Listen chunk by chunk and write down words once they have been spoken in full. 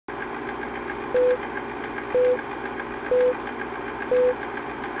All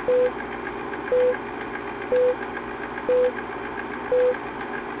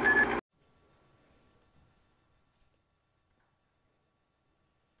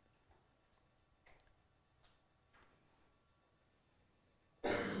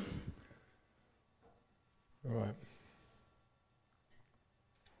right.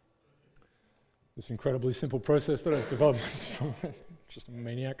 This incredibly simple process that I've developed from just a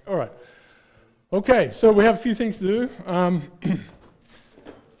maniac. All right. Okay, so we have a few things to do.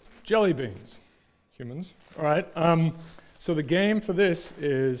 Jelly beans, humans. All right. So the game for this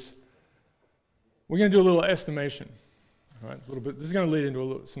is we're going to do a little estimation. All right, a little bit. This is going to lead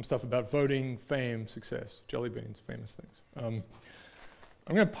into some stuff about voting, fame, success, jelly beans, famous things. I'm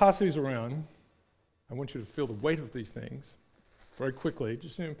going to pass these around. I want you to feel the weight of these things very quickly.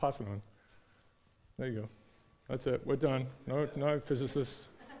 Just pass it on. There you go. That's it. We're done. No physicists.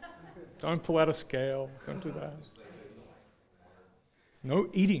 Don't pull out a scale. Don't do that. No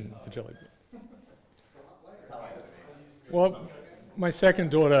eating the jelly bean. Well, my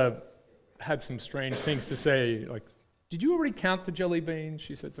second daughter had some strange things to say, like, "Did you already count the jelly beans?"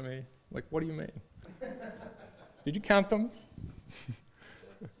 She said to me. Like, what do you mean? Did you count them?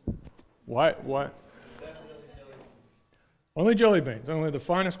 Why? Only jelly beans. Only the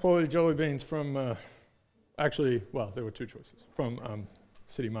finest quality jelly beans from, actually, well, there were two choices, from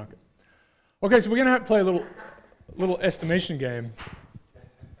City Market. Okay, so we're going to play a little estimation game.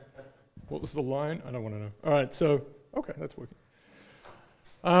 What was the line? I don't want to know. All right, so, okay, that's working.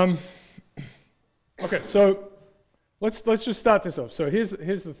 Okay, so let's just start this off. So here's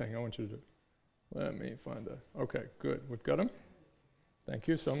the thing I want you to do. Let me find a, okay, good. We've got them. Thank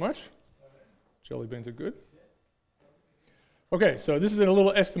you so much. Jelly beans are good. Okay, so this is a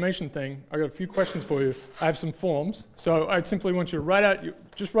little estimation thing. I got a few questions for you. I have some forms. So I simply want you to write out,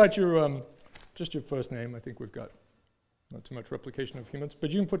 just write your, just your first name. I think we've got not too much replication of humans,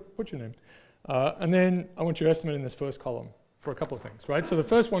 but you can put your name. And then I want you to estimate in this first column for a couple of things, right? So the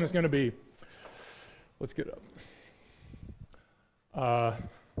first one is going to be, let's get up.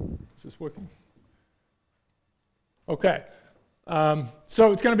 Is this working? Okay,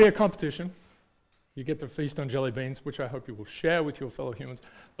 so it's going to be a competition. You get to feast on jelly beans, which I hope you will share with your fellow humans.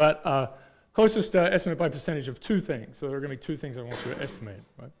 But closest estimate by percentage of two things. So there are going to be two things I want you to estimate,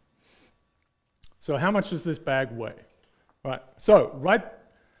 right? So how much does this bag weigh? Right. So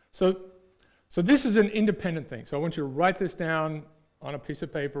so this is an independent thing. So I want you to write this down on a piece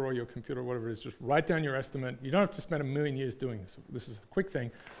of paper or your computer, or whatever it is. Just write down your estimate. You don't have to spend a million years doing this. This is a quick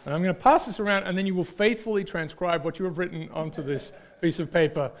thing. And I'm going to pass this around, and then you will faithfully transcribe what you have written onto this piece of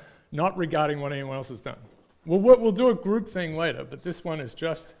paper, not regarding what anyone else has done. We'll do a group thing later, but this one is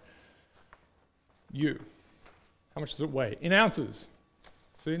just you. How much does it weigh? In ounces.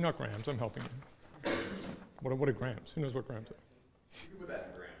 See, not grams. I'm helping you. What are grams? Who knows what grams are? You can put that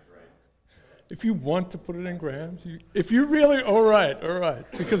in grams, right? If you want to put it in grams, if you really, all right.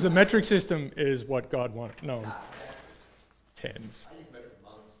 Because the metric system is what God wanted. No, tens. I use metric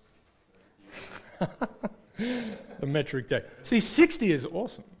months. The metric day. See, 60 is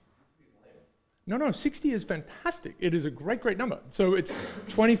awesome. No, 60 is fantastic. It is a great number. So it's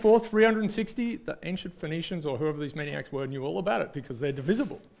 24, 360. The ancient Phoenicians or whoever these maniacs were knew all about it because they're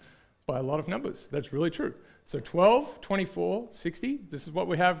divisible by a lot of numbers. That's really true. So 12, 24, 60. This is what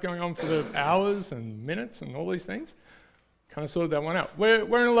we have going on for the hours and minutes and all these things. Kind of sorted that one out. We're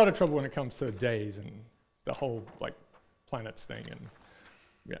in a lot of trouble when it comes to days and the whole like planets thing and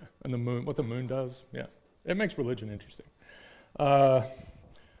yeah, and the moon, what the moon does. Yeah, it makes religion interesting.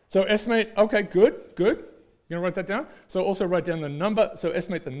 So estimate, okay, good. You gonna write that down? So also write down the number, so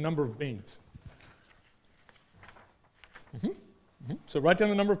estimate the number of beans. So write down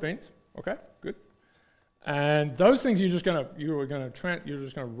the number of beans, okay, good. And those things you're just gonna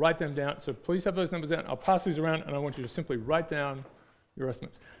write them down, so please have those numbers down. I'll pass these around and I want you to simply write down your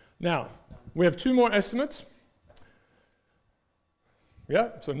estimates. Now, we have two more estimates.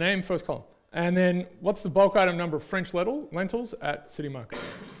 Yeah, so name, first column. And then what's the bulk item number of French lentils at City Market?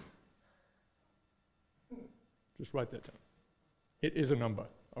 Just write that down. It is a number.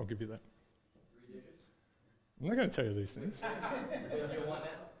 I'll give you that. 3 digits. I'm not going to tell you these things. What do you want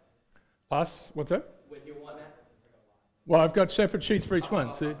now? Pass. What's that? What do you want now? Well, I've got separate sheets for each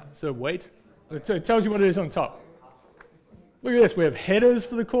one. See? So wait. It tells you what it is on top. Look at this. We have headers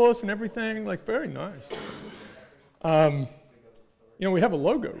for the course and everything. Like, very nice. You know, we have a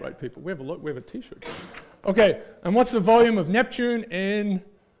logo, right, people? We have a T-shirt. Okay, and what's the volume of Neptune in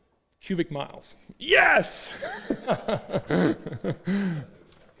cubic miles? Yes!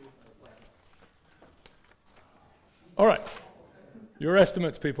 All right. Your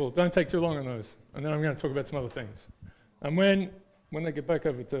estimates, people. Don't take too long on those. And then I'm going to talk about some other things. And when they get back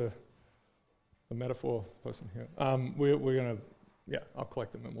over to the metaphor person here, we're going to, yeah, I'll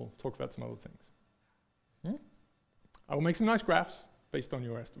collect them and we'll talk about some other things. I will make some nice graphs based on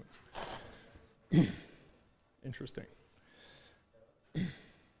your estimates. Interesting. All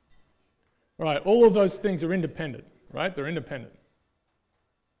right, all of those things are independent, right? They're independent.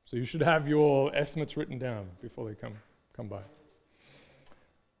 So you should have your estimates written down before they come by.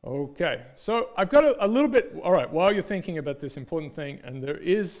 Okay, so I've got a little bit, all right, while you're thinking about this important thing, and there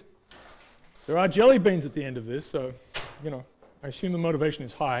are jelly beans at the end of this, so, you know, I assume the motivation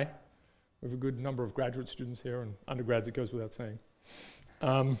is high. We have a good number of graduate students here, and undergrads, it goes without saying.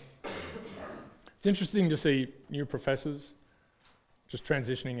 It's interesting to see new professors just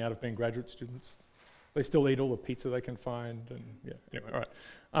transitioning out of being graduate students. They still eat all the pizza they can find, and yeah, anyway, all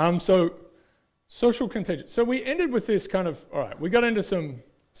right. So, social contagion. So we ended with this kind of, all right, we got into some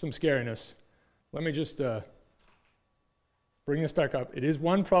scariness. Let me just bring this back up. It is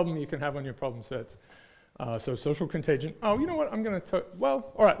one problem you can have on your problem sets. So social contagion. Oh, you know what? I'm going to talk.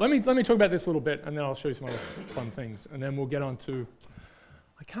 Well, all right. Let me talk about this a little bit, and then I'll show you some other fun things, and then we'll get on to.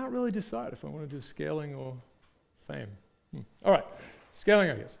 I can't really decide if I want to do scaling or fame. All right, scaling,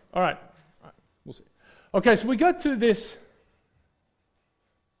 I guess. All right, we'll see. Okay, so we got to this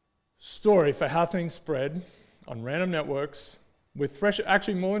story for how things spread on random networks with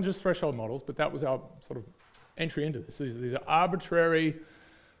actually more than just threshold models, but that was our sort of entry into this. These are arbitrary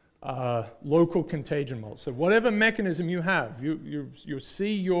local contagion models. So whatever mechanism you have, you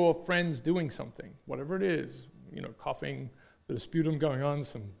see your friends doing something, whatever it is, you know, coughing, the sputum going on,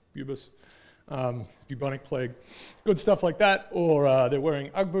 some bubis, bubonic plague, good stuff like that, or they're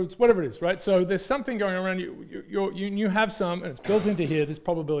wearing Ugg boots, whatever it is, right? So there's something going around, you have some, and it's built into here, this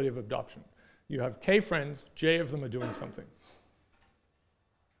probability of adoption. You have K friends, J of them are doing something.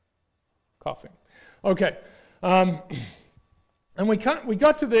 Coughing. Okay, and we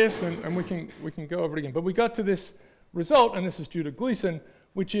got to this, and we can go over it again, but we got to this result, and this is due to Gleason,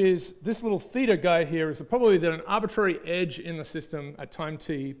 which is this little theta guy here is the probability that an arbitrary edge in the system at time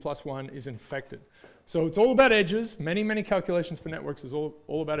t plus 1 is infected. So it's all about edges. Many calculations for networks is all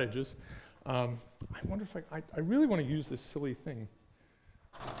about edges. I wonder if I really want to use this silly thing.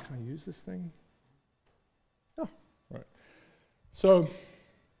 Can I use this thing? Oh, all right. So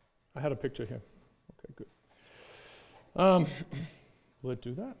I had a picture here. Okay, good. Will it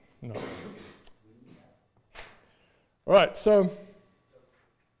do that? No. All right, so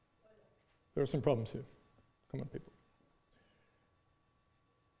there are some problems here. Come on, people.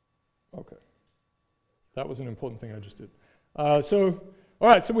 Okay. That was an important thing I just did. All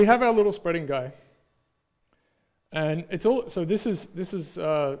right, so we have our little spreading guy. And it's all, so this is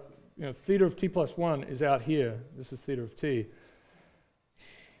you know, theta of t plus 1 is out here. This is theta of t.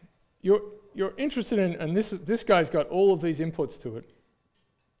 You're interested in, and this guy's got all of these inputs to it.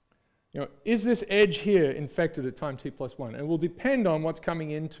 You know, is this edge here infected at time t plus 1? And it will depend on what's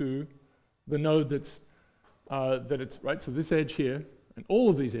coming into the node that's right. So this edge here, and all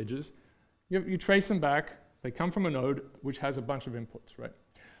of these edges, you trace them back. They come from a node which has a bunch of inputs, right?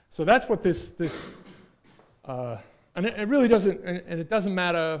 So that's what this and it really doesn't, and it doesn't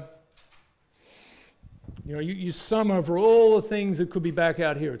matter. You know, you sum over all the things that could be back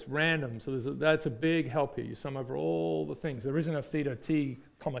out here. It's random, so that's a big help here. You sum over all the things. There isn't a theta t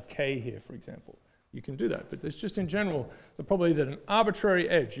comma k here, for example. You can do that, but it's just in general the probability that an arbitrary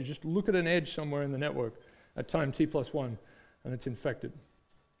edge, you just look at an edge somewhere in the network at time t plus 1, and it's infected.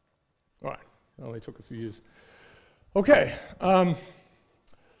 All right, it only took a few years. Okay,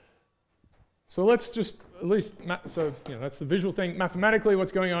 so let's just at least, so you know, that's the visual thing. Mathematically,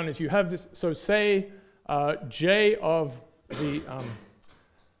 what's going on is you have this, so say j of the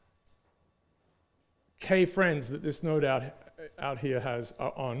k friends that this node out here has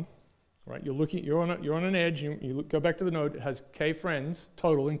are on. Right, you're on an edge. You go back to the node. It has k friends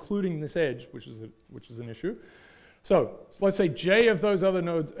total, including this edge, which is an issue. So let's say j of those other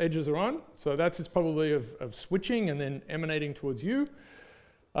nodes edges are on. So that's its probability of switching and then emanating towards you.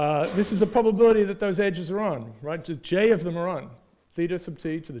 This is the probability that those edges are on. Right, so j of them are on. Theta sub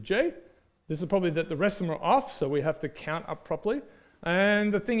t to the j. This is the probability that the rest of them are off. So we have to count up properly.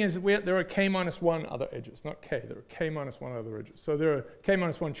 And the thing is, there are k minus 1 other edges, not k. There are k minus 1 other edges. So there are k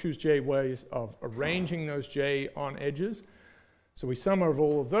minus 1 choose j ways of arranging those j on edges. So we sum over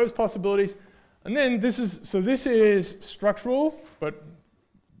all of those possibilities. And then this is structural, but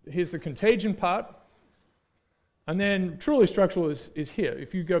here's the contagion part. And then truly structural is here.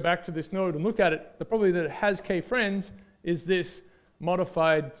 If you go back to this node and look at it, the probability that it has k friends is this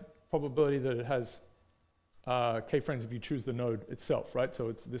modified probability that it has k-friends if you choose the node itself, right? So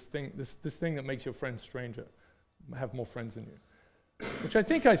it's this thing that makes your friend stranger, have more friends than you. Which I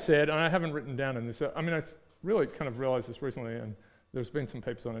think I said, and I haven't written down in this. I mean, I really kind of realized this recently, and there's been some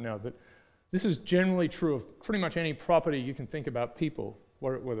papers on it now, that this is generally true of pretty much any property you can think about people,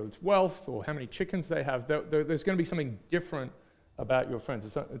 whether it's wealth or how many chickens they have. There's going to be something different about your friends.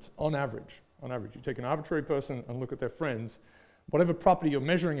 It's on average. On average, you take an arbitrary person and look at their friends. Whatever property you're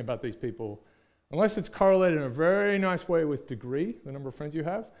measuring about these people, unless it's correlated in a very nice way with degree, the number of friends you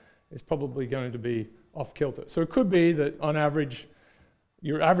have, is probably going to be off kilter. So it could be that on average,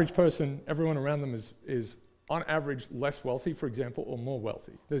 your average person, everyone around them is on average less wealthy, for example, or more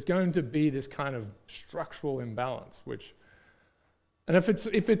wealthy. There's going to be this kind of structural imbalance, and if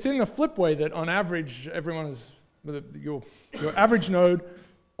it's in the flip way that on average everyone is, your average node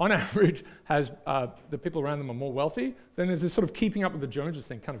on average has the people around them are more wealthy, then there's this sort of keeping up with the Joneses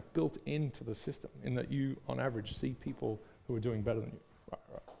thing kind of built into the system, in that you on average see people who are doing better than you.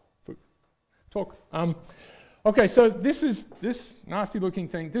 Right. Food. Talk. Okay, so this nasty looking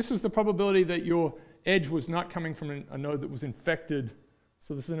thing. This is the probability that your edge was not coming from a node that was infected.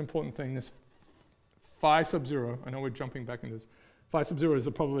 So this is an important thing. This phi sub 0, I know we're jumping back into this. Phi sub 0 is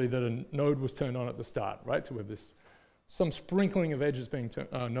the probability that a node was turned on at the start, right? So we have some sprinkling of edges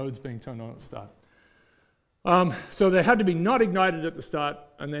nodes being turned on at the start. So they had to be not ignited at the start,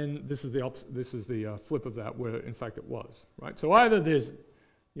 and then this is the flip of that, where in fact it was, right? So either there's,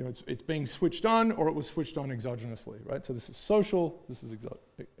 it's being switched on, or it was switched on exogenously, right? So this is social, this is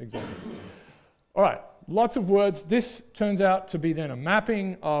exogenous. All right, lots of words. This turns out to be then a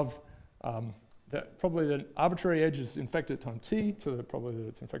mapping of probably the arbitrary edge is infected at time t to the probability that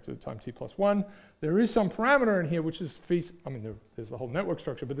it's infected at time t plus 1. There is some parameter in here, which is phi, there's the whole network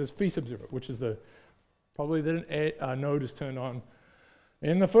structure, but there's phi sub 0, which is the probability that a node is turned on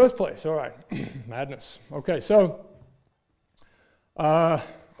in the first place. All right, madness. Okay, so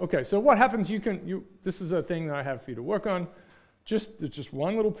what happens? This is a thing that I have for you to work on. There's just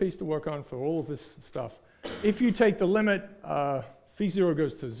one little piece to work on for all of this stuff. If you take the limit, phi 0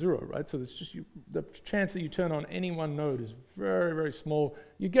 goes to 0, right? So it's just the chance that you turn on any one node is very, very small.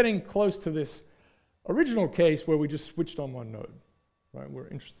 You're getting close to this original case where we just switched on one node, right? We're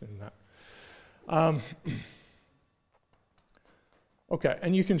interested in that. Okay,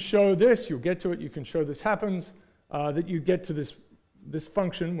 and you can show this. You'll get to it. You can show this happens, that you get to this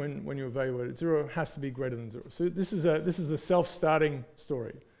function when you evaluate at 0 has to be greater than 0. So this is the self-starting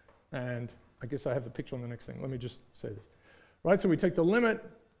story. And I guess I have the picture on the next thing. Let me just say this. Right, so we take the limit.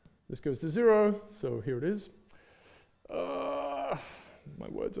 This goes to 0. So here it is. My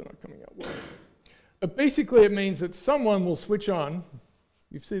words are not coming out well. But basically, it means that someone will switch on.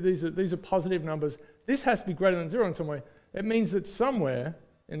 You see, these are positive numbers. This has to be greater than 0 in some way. It means that somewhere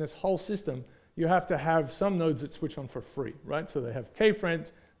in this whole system, you have to have some nodes that switch on for free, right? So they have k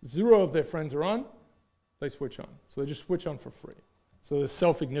friends, 0 of their friends are on, they switch on. So they just switch on for free. So there's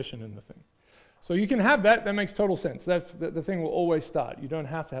self-ignition in the thing. So you can have that makes total sense. The thing will always start. You don't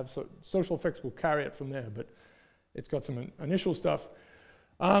have to have, social effects will carry it from there, but it's got some initial stuff.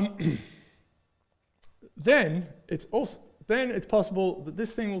 Then it's possible that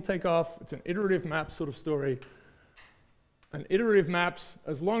this thing will take off. It's an iterative map sort of story. And iterative maps,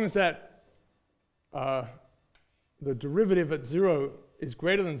 as long as that the derivative at 0 is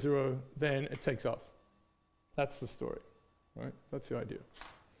greater than 0, then it takes off. That's the story, right? That's the idea.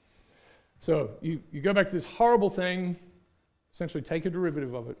 So you go back to this horrible thing, essentially take a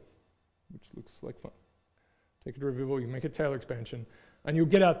derivative of it, which looks like fun. Take a derivative, you make a Taylor expansion, and you'll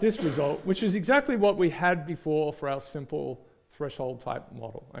get out this result, which is exactly what we had before for our simple threshold type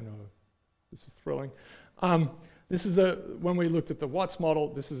model. I know this is thrilling. This is when we looked at the Watts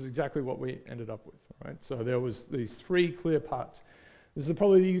model, this is exactly what we ended up with, right? So there was these 3 clear parts. This is the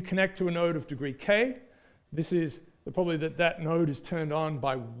probability you connect to a node of degree k. This is the probability that node is turned on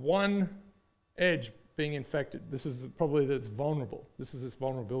by one edge being infected. This is the probability that it's vulnerable. This is this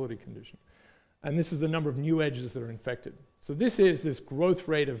vulnerability condition. And this is the number of new edges that are infected. So this is this growth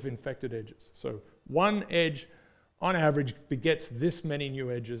rate of infected edges. So one edge, on average, begets this many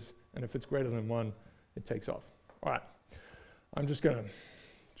new edges, and if it's greater than 1, it takes off. All right, I'm just going to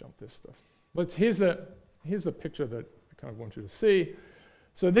jump this stuff. But here's the picture that I kind of want you to see.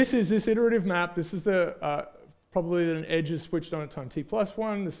 So this is this iterative map. This is the probability that an edge is switched on at time t plus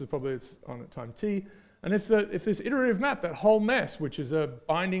 1. This is probably it's on at time t. And if this iterative map, that whole mess, which is a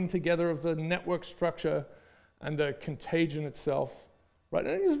binding together of the network structure and the contagion itself, right?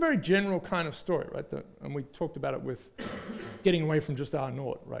 And it's a very general kind of story, right? And we talked about it with getting away from just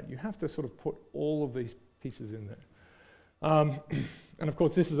R0, right? You have to sort of put all of these pieces in there. And of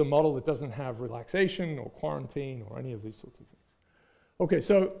course, this is a model that doesn't have relaxation or quarantine or any of these sorts of things. Okay,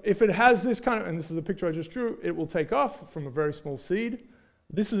 so if it has this kind of, and this is the picture I just drew, it will take off from a very small seed.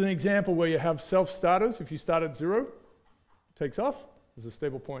 This is an example where you have self-starters. If you start at 0, it takes off. There's a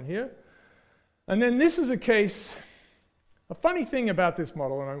stable point here. And then this is a case, a funny thing about this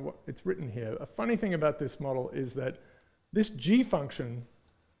model, and it's written here, a funny thing about this model is that this G function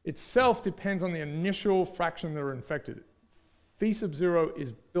itself depends on the initial fraction that are infected. Phi sub 0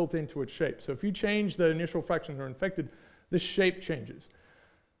 is built into its shape. So if you change the initial fraction that are infected, this shape changes.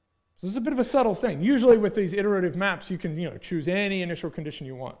 So this is a bit of a subtle thing. Usually with these iterative maps, you can choose any initial condition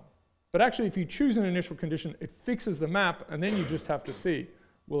you want. But actually, if you choose an initial condition, it fixes the map, and then you just have to see,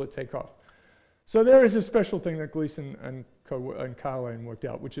 will it take off? So there is a special thing that Gleason and Carlane worked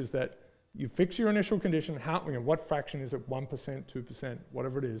out, which is that you fix your initial condition, what fraction is it, 1%, 2%,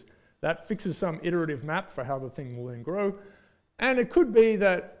 whatever it is. That fixes some iterative map for how the thing will then grow. And it could be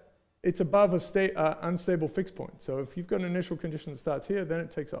that it's above a unstable fixed point. So if you've got an initial condition that starts here, then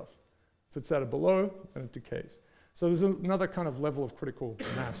it takes off. If it's at a below, then it decays. So there's another kind of level of critical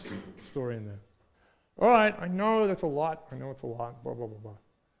mass story in there. All right, I know that's a lot. I know it's a lot, blah, blah, blah, blah.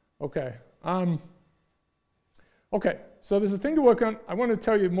 Okay. Okay, so there's a thing to work on. I want to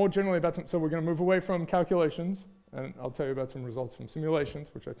tell you more generally about some, so we're going to move away from calculations, and I'll tell you about some results from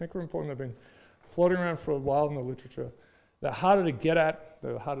simulations, which I think are important. They've been floating around for a while in the literature. They're harder to get at.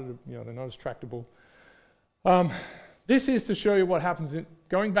 They're harder to, they're not as tractable. This is to show you what happens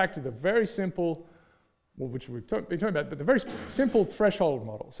going back to the very simple, well, which we've been talking about, but the very simple threshold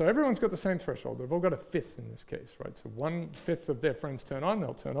model. So everyone's got the same threshold. They've all got a fifth in this case, right? So 1/5 of their friends turn on,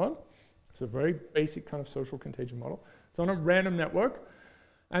 they'll turn on. It's a very basic kind of social contagion model. It's on a random network.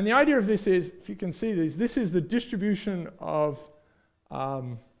 And the idea of this is, if you can see these, this is the distribution of,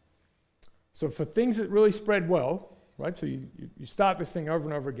 so for things that really spread well, right? So you start this thing over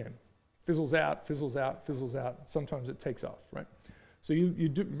and over again. Fizzles out, fizzles out, fizzles out. Sometimes it takes off, right? So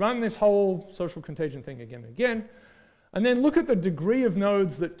you run this whole social contagion thing again and again. And then look at the degree of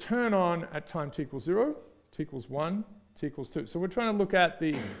nodes that turn on at time t equals 0, t equals 1, t equals 2. So we're trying to look at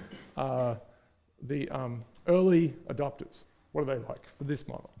the early adopters. What are they like for this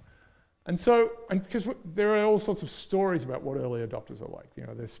model? And so, because there are all sorts of stories about what early adopters are like.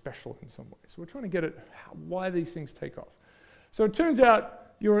 They're special in some way. So we're trying to get at why these things take off. So it turns out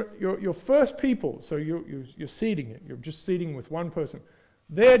your first people, so you're seeding it. You're just seeding with one person.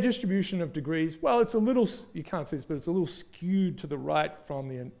 Their distribution of degrees, well, it's a little, you can't see this, but it's a little skewed to the right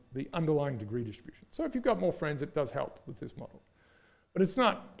from the underlying degree distribution. So if you've got more friends, it does help with this model. But it's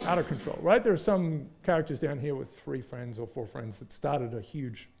not out of control, right? There are some characters down here with 3 friends or 4 friends that started a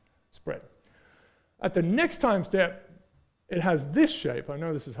huge spread. At the next time step, it has this shape. I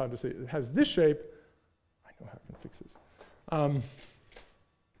know this is hard to see. It has this shape. I know how I can fix this.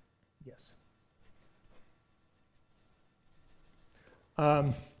 Yes.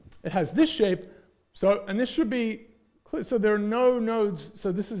 It has this shape. So, and this should be clear. So there are no nodes.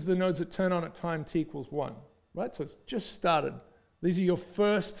 So this is the nodes that turn on at time t equals 1, right? So it's just started. These are your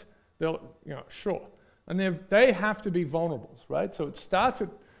first, sure. And they have to be vulnerables, right? So it starts at,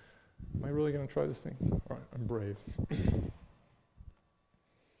 am I really going to try this thing? All right, I'm brave.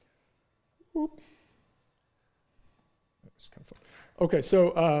 Oop. That's kind of fun. Okay,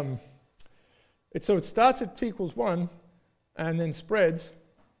 so it starts at t equals 1 and then spreads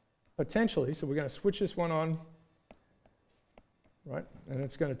potentially. So we're going to switch this one on, right? And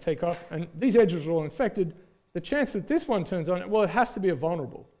it's going to take off. And these edges are all infected. The chance that this one turns on, well, it has to be a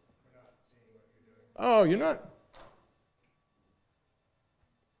vulnerable. We're not seeing what you're doing. Oh, you're not?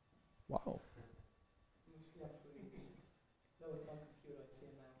 Wow. No, it's on computer, I see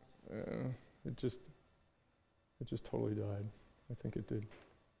a mouse. It just totally died. I think it did.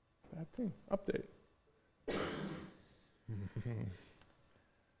 Bad thing. Update.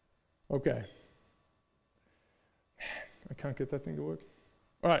 Okay. I can't get that thing to work.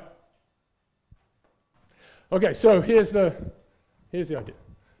 All right. Okay, so here's the idea.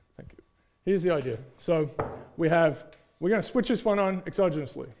 Thank you. Here's the idea. So we're going to switch this one on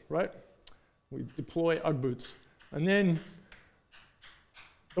exogenously, right? We deploy UGG boots. And then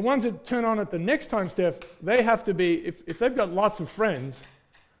the ones that turn on at the next time step, they have to be, if they've got lots of friends,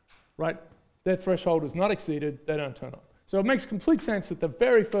 right, their threshold is not exceeded, they don't turn on. So it makes complete sense that the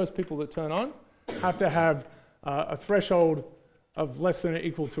very first people that turn on have to have a threshold of less than or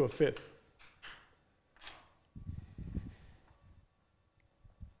equal to a fifth.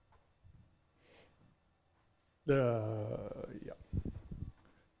 Yeah.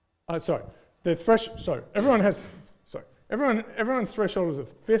 Sorry. Everyone's threshold is a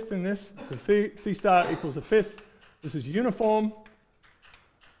fifth in this. So phi star equals a fifth. This is uniform.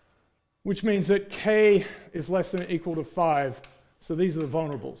 which means that k is less than or equal to 5. So these are the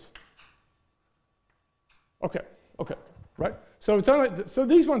vulnerables. Okay, right? So it's only, so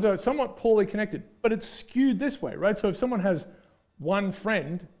these ones are somewhat poorly connected, but it's skewed this way, right? So if someone has one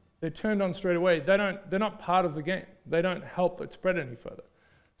friend, they're turned on straight away. They're not part of the game. They don't help it spread any further.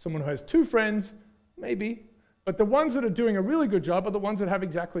 Someone who has 2 friends, maybe, but the ones that are doing a really good job are the ones that have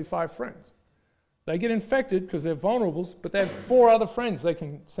exactly 5 friends. They get infected because they're vulnerables, but they have 4 other friends they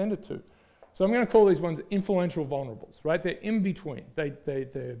can send it to. So I'm going to call these ones influential vulnerables, right? They're in between.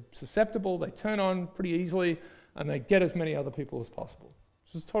 They're susceptible, they turn on pretty easily, and they get as many other people as possible.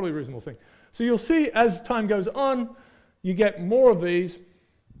 Which is a totally reasonable thing. So you'll see as time goes on, you get more of these,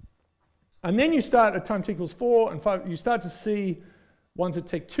 and then you start at time t equals 4 and 5, you start to see ones that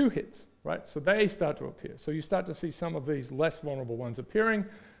take 2 hits, right? So they start to appear. So you start to see some of these less vulnerable ones appearing.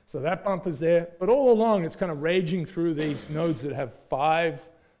 So that bump is there. But all along, it's kind of raging through these nodes that have 5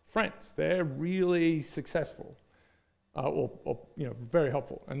 friends. They're really successful, or very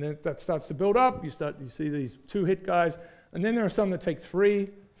helpful. And then that starts to build up. You see these 2-hit guys. And then there are some that take 3,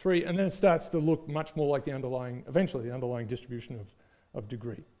 and then it starts to look much more like eventually the underlying distribution of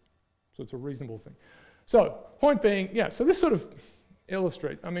degree. So it's a reasonable thing. So point being, yeah, so this sort of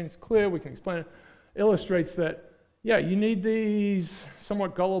illustrates, I mean, it's clear, we can explain it, illustrates that, yeah, you need these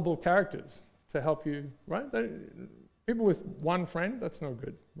somewhat gullible characters to help you, right? People with 1 friend, that's no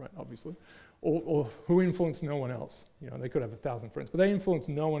good, right, obviously. Or who influence no one else. You know, they could have 1,000 friends, but they influence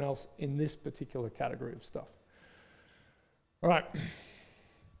no one else in this particular category of stuff. All right.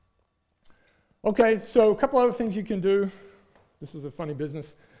 Okay, so a couple other things you can do. This is a funny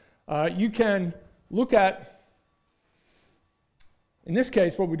business. You can look at, in this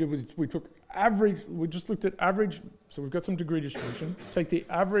case, what we did was we took average, we just looked at average, so we've got some degree distribution, take the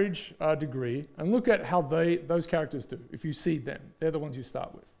average degree and look at how those characters do, if you seed them. They're the ones you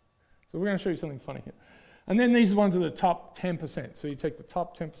start with. So we're going to show you something funny here. And then these are the ones that are the top 10%. So you take the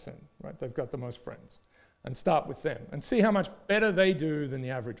top 10%, right? They've got the most friends. And start with them. And see how much better they do than the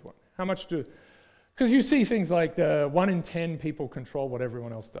average one. How much do... Because you see things like 1 in 10 people control what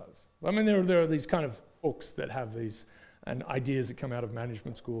everyone else does. I mean, there are these kind of books that have these and ideas that come out of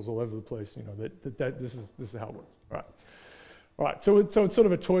management schools all over the place, you know, that this is how it works. All right, so it's sort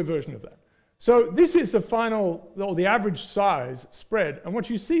of a toy version of that. So this is the final, or the average size spread, and what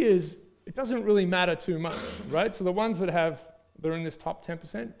you see is it doesn't really matter too much, right? So the ones that are in this top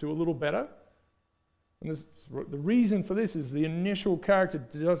 10% do a little better. And the reason for this is the initial character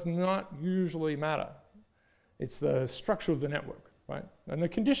does not usually matter. It's the structure of the network, right? And the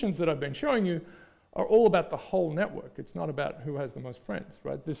conditions that I've been showing you are all about the whole network. It's not about who has the most friends,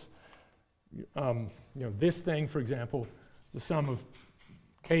 right? This, this thing, for example, the sum of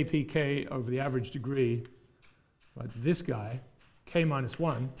kpk over the average degree, right? This guy, k minus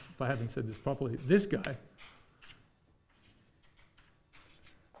 1, if I haven't said this properly, this guy,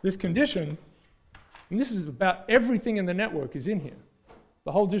 this condition, and this is about everything in the network is in here.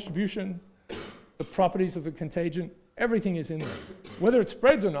 The whole distribution, the properties of the contagion, everything is in there. Whether it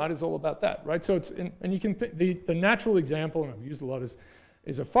spreads or not is all about that, right? So it's, and you can think, the natural example, and I've used a lot,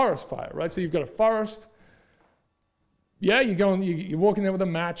 is a forest fire, right? So you've got a forest. Yeah, you go and you walk in there with a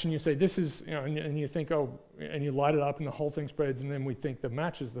match and you say, this is, you know, and you think, oh, and you light it up and the whole thing spreads, and then we think the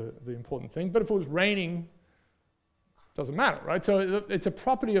match is the important thing. But if it was raining, it doesn't matter, right? So it's a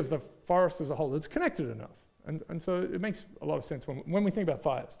property of the forest as a whole. It's connected enough. And so it makes a lot of sense when we think about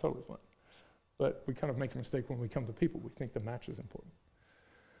fire, it's totally fine. But we kind of make a mistake when we come to people. We think the match is important.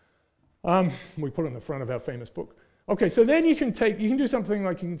 We put it in the front of our famous book. Okay, so then you can do something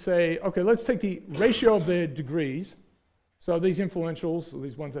like you can say, okay, let's take the ratio of their degrees. So these influentials, or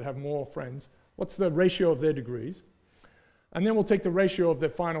these ones that have more friends, what's the ratio of their degrees? And then we'll take the ratio of their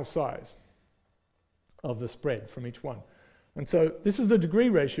final size of the spread from each one. And so this is the degree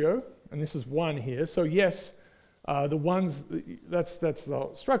ratio, and this is 1 here. So yes, the ones, that's the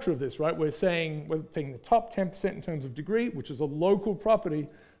structure of this, right? We're saying we're taking the top 10% in terms of degree, which is a local property,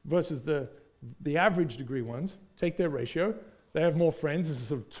 versus the average degree ones. Take their ratio. They have more friends. This is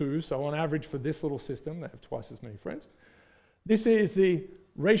sort of 2. So on average for this little system, they have twice as many friends. This is the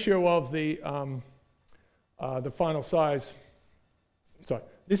ratio of the final size. Sorry,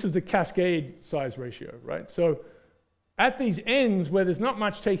 this is the cascade size ratio, right? So at these ends where there's not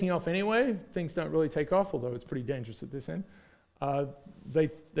much taking off anyway, things don't really take off, although it's pretty dangerous at this end. They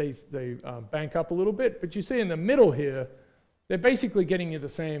bank up a little bit, but you see in the middle here, they're basically getting you the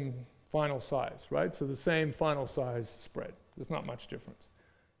same final size, right? So the same final size spread. There's not much difference.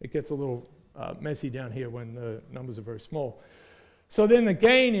 It gets a little messy down here when the numbers are very small. So then the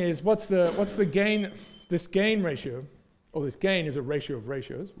gain is, what's the gain, this gain ratio? or this gain is a ratio of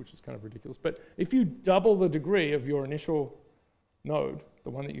ratios, which is kind of ridiculous. But if you double the degree of your initial node, the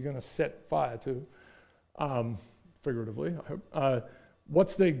one that you're going to set fire to, figuratively, I hope,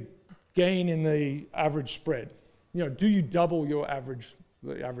 what's the gain in the average spread? You know, do you double your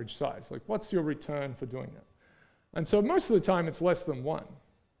the average size? Like, what's your return for doing that? And so most of the time, it's less than 1.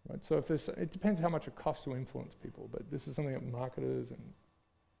 Right? So if it depends how much it costs to influence people, but this is something that marketers and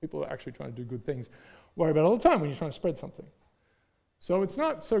people who are actually trying to do good things worry about all the time when you're trying to spread something. So it's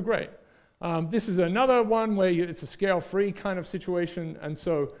not so great. This is another one where it's a scale-free kind of situation, and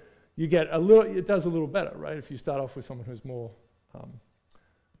so you get it does a little better, right? If you start off with someone who's more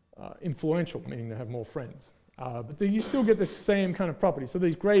influential, meaning they have more friends. But then you still get the same kind of property. So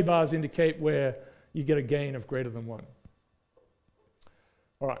these gray bars indicate where you get a gain of greater than 1.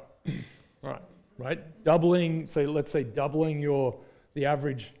 All right, right? Doubling, let's say doubling the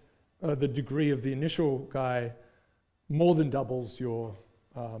average, the degree of the initial guy more than doubles your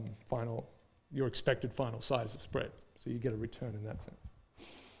expected final size of spread. So you get a return in that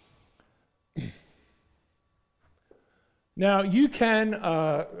sense. Now you can,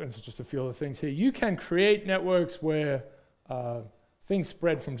 this is just a few other things here, you can create networks where things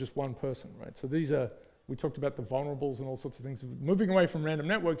spread from just one person, right? So these are, we talked about the vulnerables and all sorts of things. Moving away from random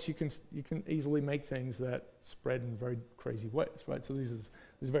networks, you can easily make things that spread in very crazy ways, right? So these are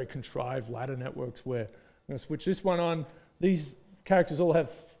very contrived ladder networks where I'm going to switch this one on. These characters all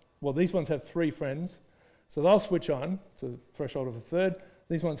have, well, these ones have 3 friends, so they'll switch on. It's a threshold of a third.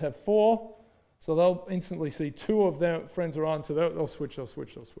 These ones have 4, so they'll instantly see 2 of their friends are on, so they'll switch.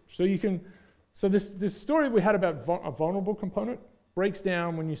 So you can, so this story we had about a vulnerable component breaks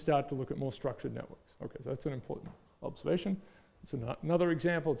down when you start to look at more structured networks. Okay, so that's an important observation. It's another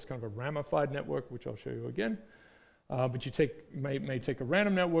example. It's kind of a ramified network, which I'll show you again. But you may take a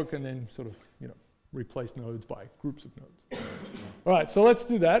random network and then sort of, you know, replace nodes by groups of nodes. All right, so let's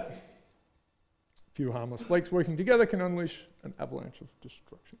do that. A few harmless flakes working together can unleash an avalanche of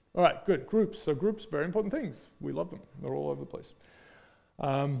destruction. All right, good. Groups. So groups, very important things. We love them. They're all over the place.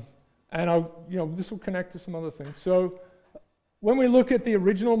 And this will connect to some other things. So when we look at the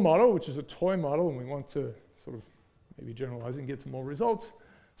original model, which is a toy model, and we want to sort of maybe generalize it and get some more results.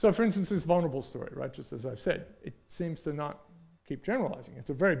 So for instance, this vulnerable story, right? Just as I've said, it seems to not keep generalizing. It's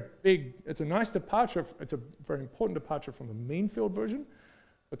a very big, it's a nice departure, it's a very important departure from the mean field version,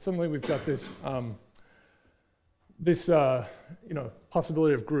 but suddenly we've got this,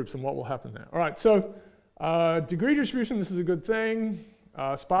 possibility of groups and what will happen there. All right, so degree distribution, this is a good thing.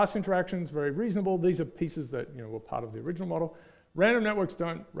 Sparse interactions, very reasonable. These are pieces that were part of the original model. Random networks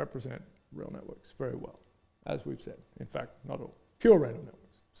don't represent real networks very well, as we've said. In fact, not all. Pure random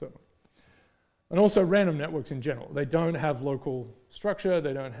networks, certainly. And also random networks in general. They don't have local structure,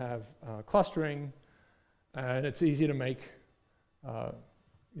 they don't have clustering, and it's easy to make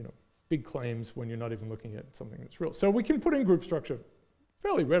big claims when you're not even looking at something that's real. So we can put in group structure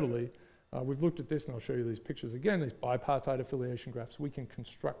fairly readily. We've looked at this, and I'll show you these pictures again, these bipartite affiliation graphs. We can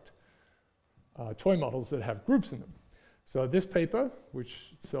construct toy models that have groups in them. So this paper,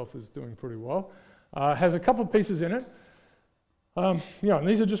 which itself is doing pretty well, has a couple of pieces in it. And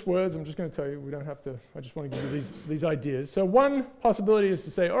these are just words. I'm just going to tell you. We don't have to. I just want to give you these ideas. So one possibility is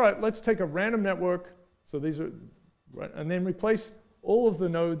to say, all right, let's take a random network. So these are, right, and then replace all of the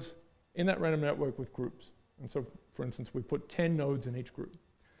nodes in that random network with groups. And so, for instance, we put 10 nodes in each group.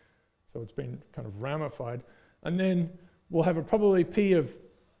 So it's been kind of ramified. And then we'll have a probability P of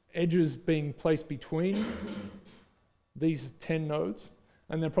edges being placed between these 10 nodes,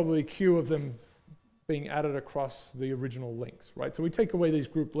 and then probably a Q of them being added across the original links, right? So we take away these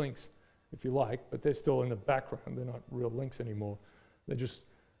group links, if you like, but they're still in the background. They're not real links anymore. They're just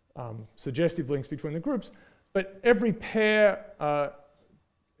suggestive links between the groups. But every pair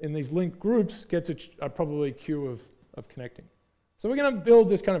in these linked groups gets a probability Q of connecting. So we're going to build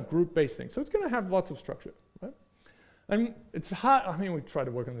this kind of group-based thing. So it's going to have lots of structure, right? And it's hard. I mean, we try to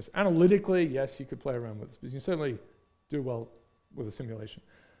work on this. Analytically, yes, you could play around with this, but you certainly do well with a simulation.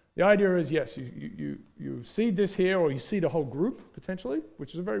 The idea is, yes, you seed this here, or you seed a whole group, potentially,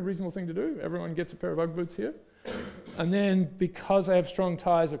 which is a very reasonable thing to do. Everyone gets a pair of Ugg boots here. And then, because I have strong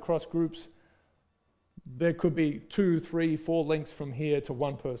ties across groups, there could be 2, 3, 4 links from here to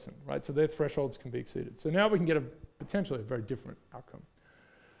one person, right? So their thresholds can be exceeded. So now we can get potentially a very different outcome.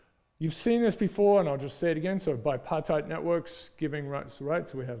 You've seen this before, and I'll just say it again. So bipartite networks giving rise, right?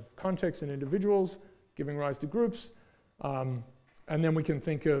 So we have context and individuals giving rise to groups. And then we can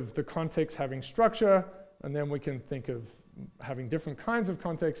think of the context having structure, and then we can think of having different kinds of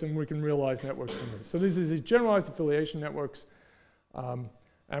contexts, and we can realize networks from this. So this is these generalized affiliation networks,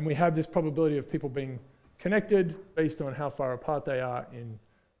 and we have this probability of people being connected based on how far apart they are in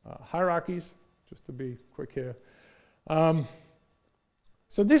hierarchies, just to be quick here.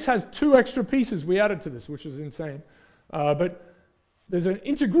 So this has 2 extra pieces we added to this, which is insane. But there's an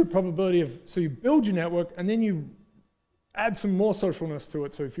intergroup probability of, so you build your network and then you add some more socialness to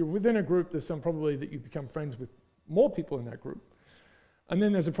it. So if you're within a group, there's some probability that you become friends with more people in that group. And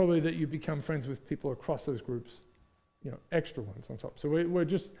then there's a probability that you become friends with people across those groups, you know, extra ones on top. So we're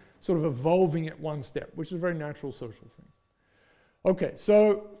just sort of evolving it one step, which is a very natural social thing. Okay,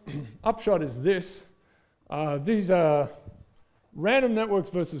 so upshot is this. These are random networks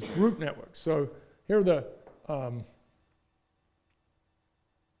versus group networks. So here are the,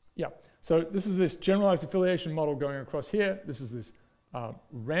 so this is this generalized affiliation model going across here. This is this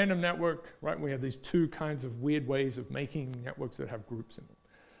random network, right? We have these 2 kinds of weird ways of making networks that have groups in them.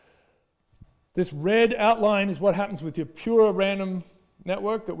 This red outline is what happens with your pure random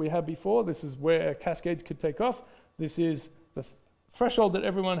network that we had before. This is where cascades could take off. This is the threshold that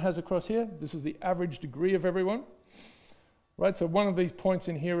everyone has across here. This is the average degree of everyone. Right, so one of these points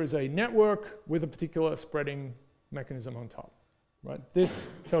in here is a network with a particular spreading mechanism on top. Right? This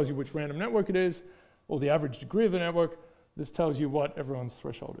tells you which random network it is, or the average degree of the network. This tells you what everyone's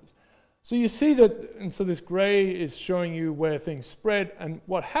threshold is. So you see that, and so this gray is showing you where things spread, and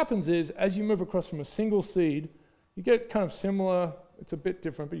what happens is, as you move across from a single seed, you get kind of similar, it's a bit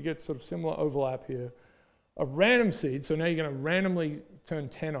different, but you get sort of similar overlap here. A random seed, so now you're going to randomly turn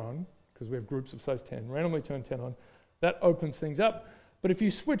 10 on, because we have groups of size 10, randomly turn 10 on. That opens things up. But if you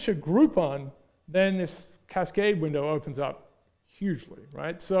switch a group on, then this cascade window opens up hugely,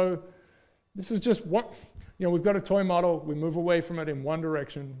 right? So this is just what, you know, we've got a toy model, we move away from it in one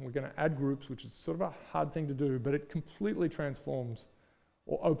direction, we're going to add groups, which is sort of a hard thing to do, but it completely transforms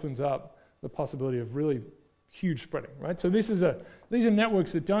or opens up the possibility of really huge spreading, right? So these are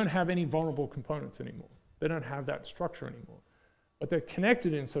networks that don't have any vulnerable components anymore. They don't have that structure anymore. But they're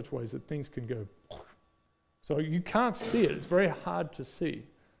connected in such ways that things can go. So you can't see it. It's very hard to see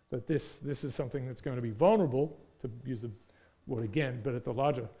that this is something that's going to be vulnerable, to use the word again, but at the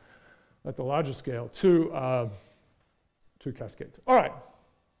larger scale, to cascades. All right.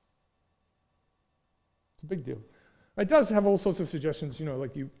 It's a big deal. It does have all sorts of suggestions, you know,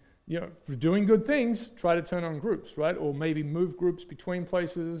 like you know, for doing good things, try to turn on groups, right? Or maybe move groups between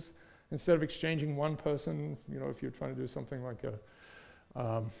places instead of exchanging one person, you know, if you're trying to do something like a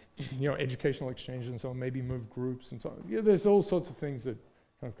you know, educational exchange and so on, maybe move groups and so on. Yeah, there's all sorts of things that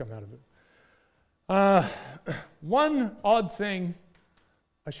kind of come out of it. One odd thing,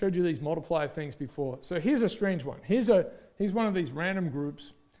 I showed you these multiplier things before. So here's a strange one. Here's one of these random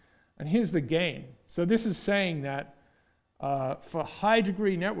groups, and here's the gain. So this is saying that for high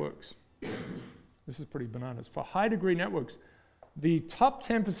degree networks, this is pretty bananas. For high degree networks, the top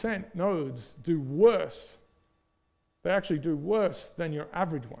 10% nodes do worse. They actually do worse than your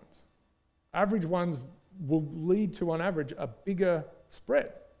average ones. Average ones will lead to, on average, a bigger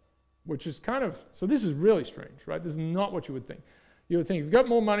spread, which is kind of, so this is really strange, right? This is not what you would think. You would think if you've got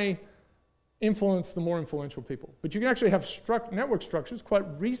more money, influence the more influential people. But you can actually have network structures, quite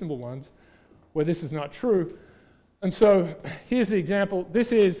reasonable ones, where this is not true. And so here's the example.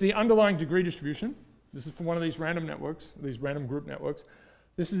 This is the underlying degree distribution. This is for one of these random networks, these random group networks.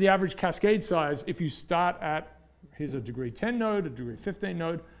 This is the average cascade size if you start at, here's a degree 10 node, a degree 15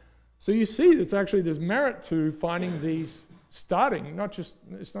 node. So you see there's merit to finding these starting,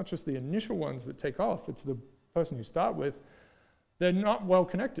 it's not just the initial ones that take off, it's the person you start with. They're not well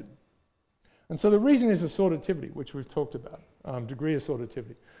connected. And so the reason is assortativity, which we've talked about, degree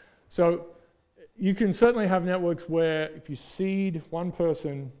assortativity. So you can certainly have networks where if you seed one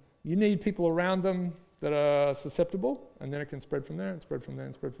person, you need people around them that are susceptible, and then it can spread from there and spread from there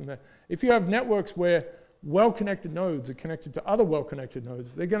and spread from there. If you have networks where well-connected nodes are connected to other well-connected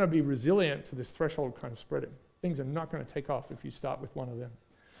nodes, they're going to be resilient to this threshold kind of spreading. Things are not going to take off if you start with one of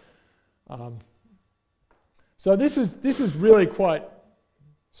them. So this is really quite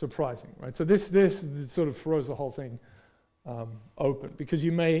surprising, right? So this sort of throws the whole thing open, because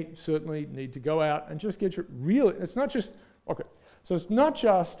you may certainly need to go out and just get your real, it's not just, okay, so it's not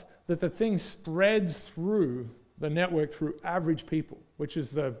just that the thing spreads through the network through average people, which is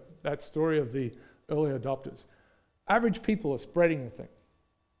that story of the early adopters. Average people are spreading the thing.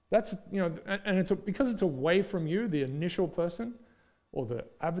 That's, you know, and it's because it's away from you, the initial person, or the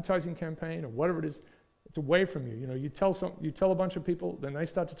advertising campaign, or whatever it is, it's away from you. You know, you tell a bunch of people, then they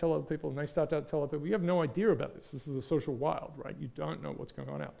start to tell other people, and they start to tell other people. You have no idea about this. This is the social wild, right? You don't know what's going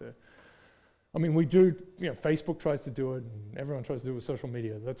on out there. I mean, we do, you know, Facebook tries to do it, and everyone tries to do it with social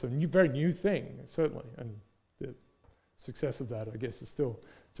media. That's a very new thing, certainly. And success of that, I guess, is still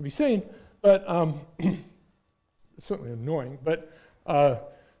to be seen. But it's certainly annoying, but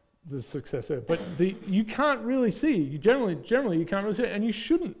the success there. But you can't really see. You generally you can't really see it, and you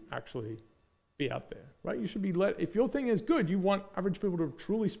shouldn't actually be out there, right? You should be if your thing is good, you want average people to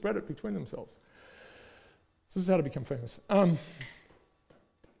truly spread it between themselves. So this is how to become famous.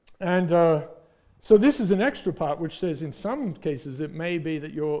 So this is an extra part which says in some cases it may be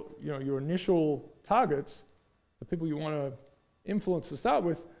that your initial targets, the people you want to influence to start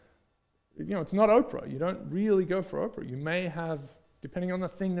with, it's not Oprah. You don't really go for Oprah. You may have, depending on the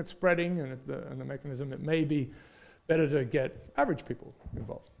thing that's spreading and the mechanism, it may be better to get average people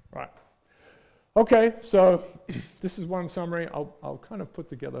involved. Right. Okay, so this is one summary. I'll kind of put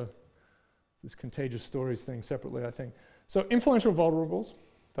together this contagious stories thing separately, I think. So influential vulnerables,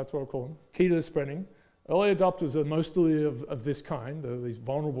 that's what I'll call them, key to the spreading. Early adopters are mostly of this kind, these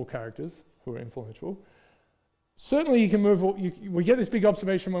vulnerable characters who are influential. Certainly you can move, we get this big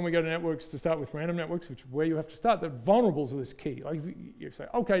observation when we go to networks to start with random networks, which is where you have to start, that vulnerables are this key. Like you say,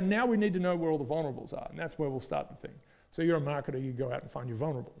 okay, now we need to know where all the vulnerables are, and that's where we'll start the thing. So you're a marketer, you go out and find your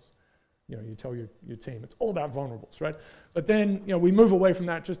vulnerables. You tell your team, it's all about vulnerables, right? But then, we move away from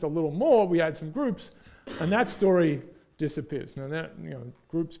that just a little more, we add some groups, and that story disappears. Now that,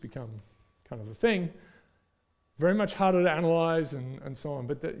 groups become kind of a thing, very much harder to analyze and so on,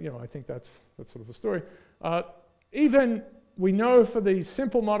 but I think that's sort of a story. Even we know for the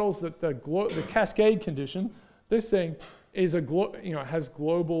simple models that the cascade condition, this thing is has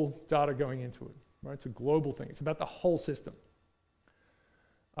global data going into it, right? It's a global thing. It's about the whole system.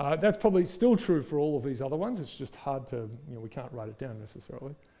 That's probably still true for all of these other ones. It's just hard to, we can't write it down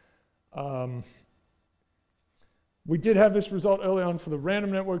necessarily. We did have this result early on for the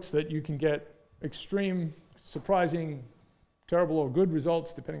random networks that you can get extreme, surprising, terrible or good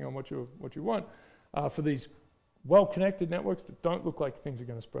results depending on what you want for these well-connected networks that don't look like things are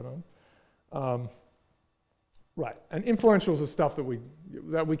going to spread on. Right, and influentials are stuff that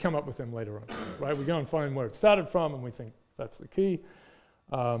we come up with them later on, right? We go and find where it started from and we think that's the key.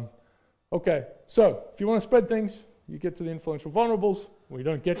 Okay, so if you want to spread things, you get to the influential vulnerables. Well, you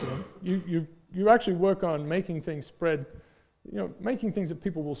don't get to them. You actually work on making things spread, making things that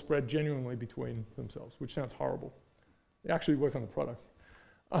people will spread genuinely between themselves, which sounds horrible. You actually work on the product.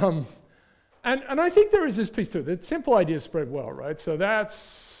 And I think there is this piece too, that simple ideas spread well, right? So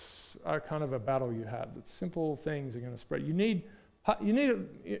that's kind of a battle you have, that simple things are going to spread. You need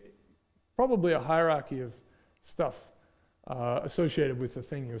probably a hierarchy of stuff associated with the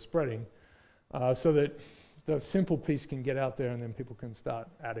thing you're spreading, so that the simple piece can get out there and then people can start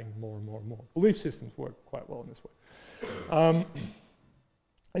adding more and more and more. Belief systems work quite well in this way.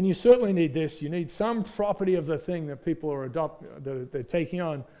 And you certainly need this. You need some property of the thing that people are that they're taking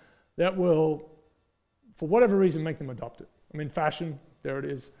on that will, for whatever reason, make them adopt it. I mean, fashion, there it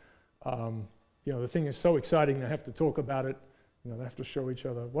is. The thing is so exciting, they have to talk about it. They have to show each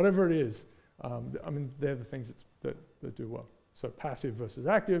other. Whatever it is, they're the things that do well. So passive versus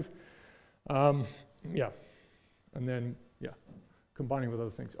active. And then, combining with other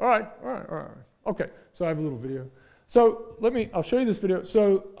things. All right. Okay, so I have a little video. So I'll show you this video.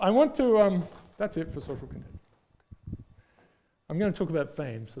 So I want to, that's it for social content. I'm going to talk about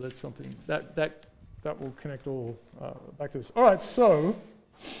fame, so that's something that will connect all back to this. All right, so,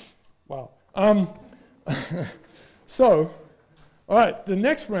 wow. All right, the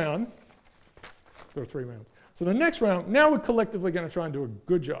next round, there are 3 rounds. So the next round, now we're collectively going to try and do a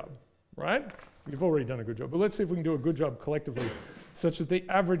good job, right? You've already done a good job, but let's see if we can do a good job collectively such that the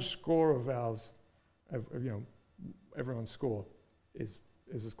average score of ours, everyone's score, is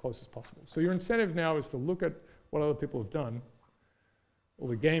as close as possible. So your incentive now is to look at what other people have done, or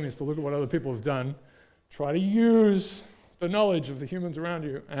the game is to look at what other people have done, try to use the knowledge of the humans around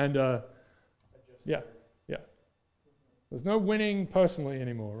you, and yeah. There's no winning personally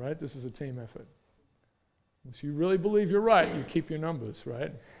anymore, right? This is a team effort. If you really believe you're right, you keep your numbers,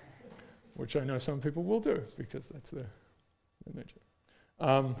 right? Which I know some people will do because that's their nature.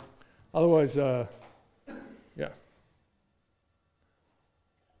 Otherwise, yeah.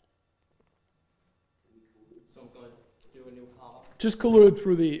 So I'm going to do a new column. Just collude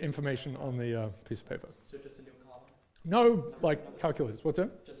through the information on the piece of paper. So just a new column? No, like calculators. What's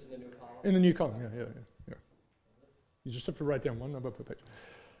that? Just in the new column? In the new column, yeah. You just have to write down one number per page.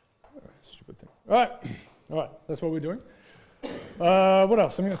 Stupid thing. All right, that's what we're doing. What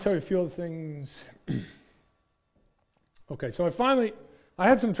else? I'm going to tell you a few other things. Okay, so I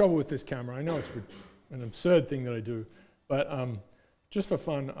had some trouble with this camera. I know it's an absurd thing that I do, but just for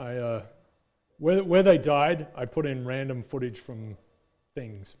fun, where they died, I put in random footage from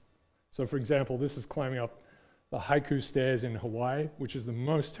things. So for example, this is climbing up the haiku stairs in Hawaii, which is the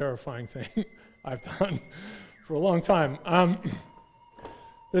most terrifying thing I've done for a long time.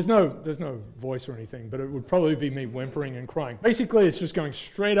 There's no voice or anything, but it would probably be me whimpering and crying. Basically, it's just going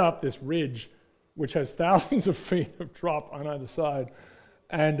straight up this ridge, which has thousands of feet of drop on either side.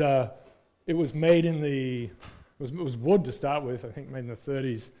 And it was made in it was wood to start with, I think made in the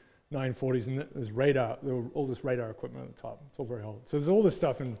 30s, 1940s, and there's radar, there were all this radar equipment at the top. It's all very old. So there's all this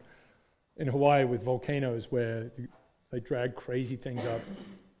stuff in Hawaii with volcanoes where they drag crazy things up,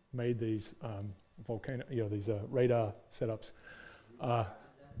 made these these radar setups.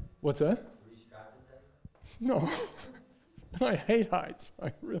 What's that? No. And I hate heights.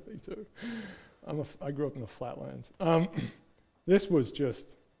 I really do. I grew up in the flatlands. This was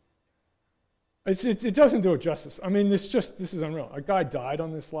just, it doesn't do it justice. I mean, this is unreal. A guy died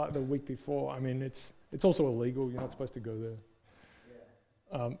on this lot the week before. I mean, it's also illegal. You're not supposed to go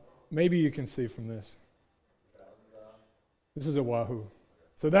there. Maybe you can see from this. This is Oahu.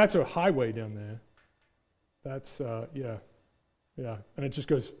 So that's a highway down there. That's, yeah. And it just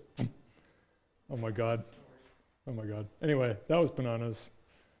goes, oh my God. Oh my God. Anyway, that was bananas.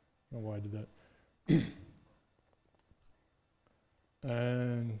 I don't know why I did that.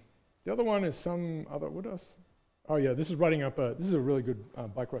 And the other one is some other, what else? Oh yeah, this is riding up this is a really good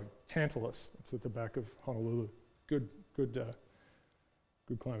bike ride. Tantalus. It's at the back of Honolulu. Good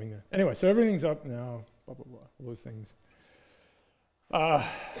climbing there. Anyway, so everything's up now, blah, blah, blah, all those things.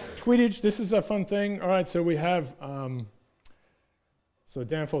 Tweetage, this is a fun thing. All right, so we have, so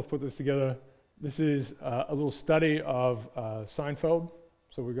Danforth put this together. This is a little study of Seinfeld.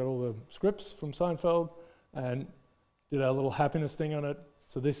 So we got all the scripts from Seinfeld and did our little happiness thing on it.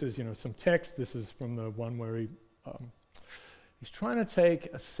 So this is, some text. This is from the one where he's trying to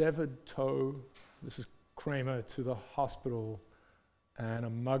take a severed toe. This is Kramer to the hospital, and a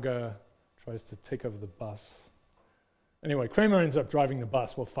mugger tries to take over the bus. Anyway, Kramer ends up driving the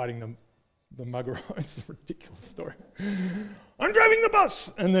bus while fighting the mugger. It's a ridiculous story. I'm driving the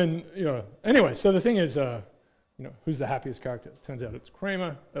bus! And then, anyway, so the thing is, who's the happiest character? Turns out it's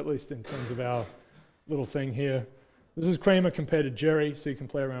Kramer, at least in terms of our little thing here. This is Kramer compared to Jerry, so you can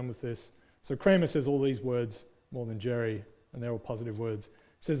play around with this. So Kramer says all these words more than Jerry, and they're all positive words.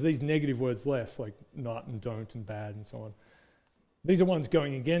 He says these negative words less, like not and don't and bad and so on. These are ones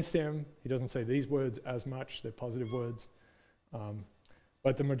going against him. He doesn't say these words as much. They're positive words.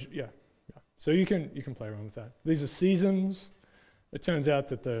 But so you can play around with that. These are seasons. It turns out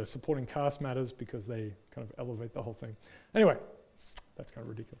that the supporting cast matters because they kind of elevate the whole thing. Anyway, that's kind of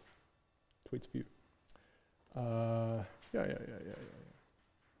ridiculous. Tweet's view. Oh yeah.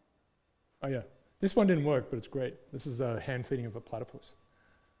 This one didn't work, but it's great. This is the hand feeding of a platypus.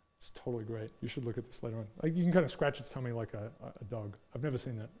 It's totally great. You should look at this later on. Like, you can kind of scratch its tummy like a dog. I've never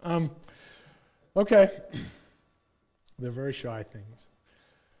seen that. Okay. They're very shy things.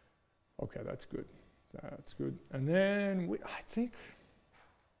 Okay, that's good. That's good. And then I think,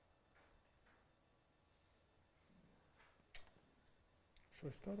 should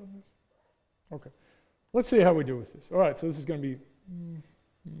I start on this? Okay. Let's see how we do with this. All right, so this is going to be,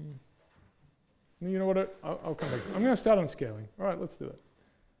 you know what, I'll come back. I'm going to start on scaling. All right, let's do that.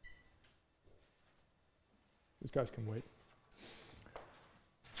 These guys can wait.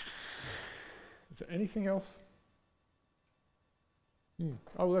 Is there anything else?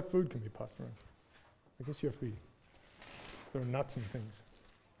 Oh, well, that food can be passed around. I guess you have to be, there are nuts and things.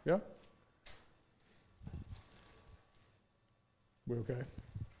 Yeah? We're okay?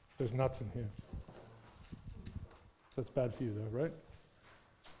 There's nuts in here. That's bad for you though, right?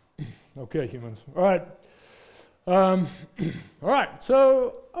 Okay, humans. All right. All right,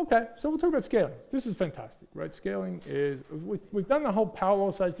 so we'll talk about scaling. This is fantastic, right? Scaling is, we've done the whole power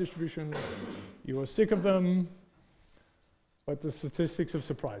law size distribution. You are sick of them, but the statistics of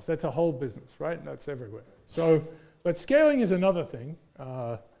surprise, that's a whole business, right? That's everywhere. So, but scaling is another thing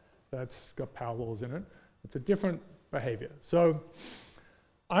that's got power laws in it. It's a different behavior. So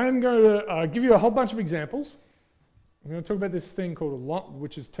I'm going to give you a whole bunch of examples. I'm going to talk about this thing called,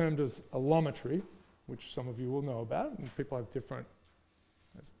 which is termed as allometry, which some of you will know about, and people have different.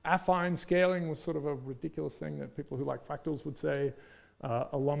 Affine scaling was sort of a ridiculous thing that people who like fractals would say.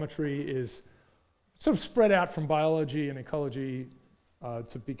 Allometry is sort of spread out from biology and ecology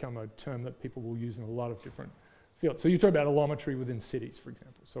to become a term that people will use in a lot of different fields. So you talk about allometry within cities, for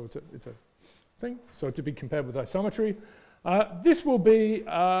example. So it's a thing. So to be compared with isometry. This will be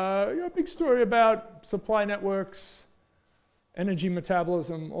a big story about supply networks, energy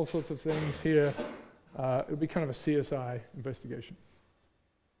metabolism, all sorts of things here. It'll be kind of a CSI investigation.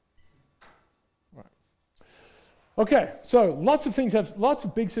 Right. Okay, so lots of things have lots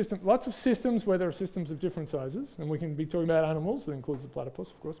of big systems, lots of systems where there are systems of different sizes, and we can be talking about animals. That includes the platypus,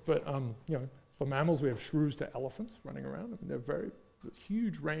 of course. But you know, for mammals, we have shrews to elephants running around. I mean, they're very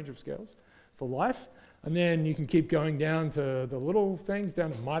huge range of scales for life. And then you can keep going down to the little things,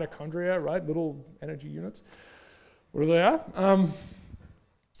 down to mitochondria, right? Little energy units. What they are?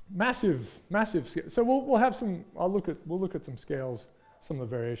 Massive, massive scale. So we'll have some. We'll look at some scales, some of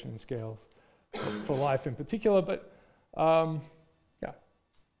the variation in scales for life in particular. But yeah.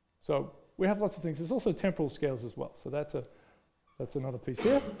 So we have lots of things. There's also temporal scales as well. So that's another piece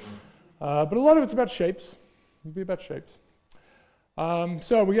here. But a lot of it's about shapes. It'll be about shapes.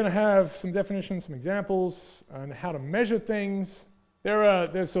 So we're going to have some definitions, some examples, and how to measure things.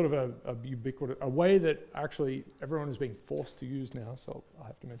 There's sort of a ubiquitous, a way that actually everyone is being forced to use now, so I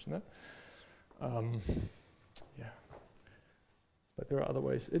have to mention that. Yeah. But there are other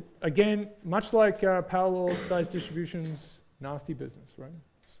ways. Again, much like power law size distributions, nasty business, right?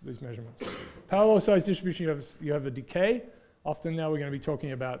 These measurements. Power law size distribution, you have a decay. Often now we're going to be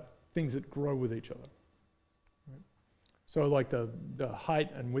talking about things that grow with each other. So like the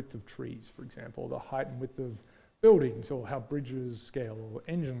height and width of trees, for example, the height and width of buildings, or how bridges scale, or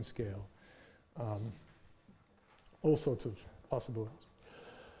engines scale. All sorts of possibilities.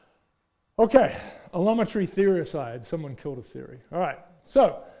 Okay, allometry theory aside, someone killed a theory. All right,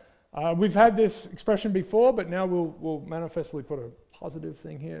 so we've had this expression before, but now we'll manifestly put a positive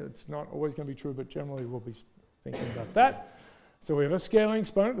thing here. It's not always going to be true, but generally we'll be thinking about that. So we have a scaling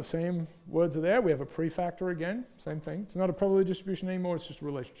exponent, the same words are there. We have a prefactor again, same thing. It's not a probability distribution anymore, it's just a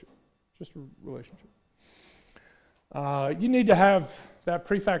relationship. Just a relationship. You need to have that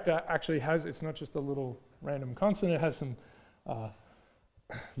prefactor actually has, it's not just a little random constant, it has some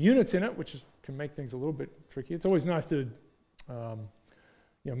units in it, which can make things a little bit tricky. It's always nice to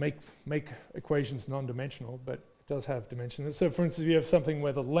make equations non-dimensional, but it does have dimensions. So for instance, if you have something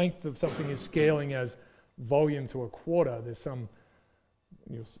where the length of something is scaling as volume to a quarter, there's some,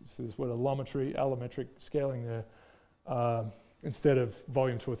 so there's what allometric scaling there, instead of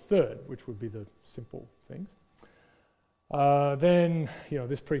volume to a third, which would be the simple things. Then,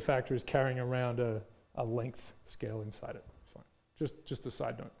 this prefactor is carrying around a length scale inside it. Fine. Just a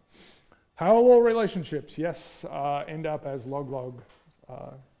side note. Power law relationships, yes, end up as log-log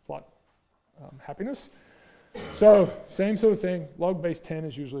plot happiness. So same sort of thing. Log base 10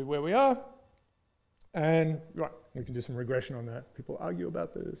 is usually where we are. And right, we can do some regression on that. People argue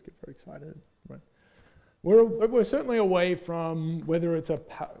about this, get very excited. Right? We're certainly away from whether it's a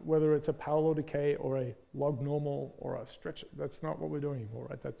power law decay or a log normal or a stretch. That's not what we're doing anymore,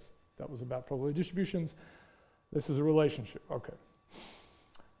 right? That was about probability distributions. This is a relationship. Okay.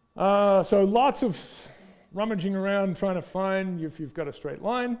 So lots of rummaging around trying to find if you've got a straight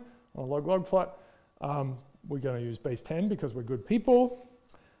line on a log-log plot. We're going to use base 10 because we're good people.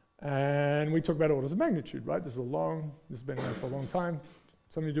 And we talk about orders of magnitude, right? This has been around for a long time.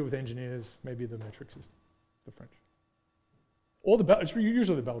 Something to do with engineers, maybe the metric system, the French. Or it's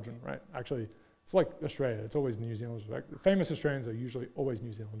usually the Belgian, right? Actually, it's like Australia. It's always New Zealanders. Right? The famous Australians are usually always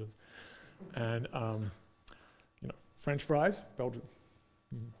New Zealanders. And, French fries, Belgian.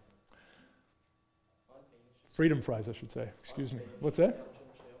 Mm-hmm. Freedom fries, I should say. Excuse me. What's that?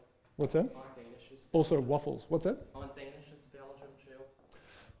 What's that? Also waffles. What's that?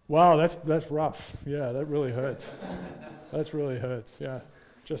 Wow, that's rough. Yeah, that really hurts. That really hurts. Yeah,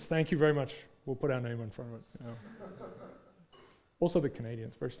 just thank you very much. We'll put our name in front of it. Yeah. Also the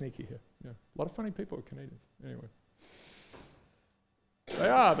Canadians, very sneaky here. Yeah, a lot of funny people are Canadians. Anyway, they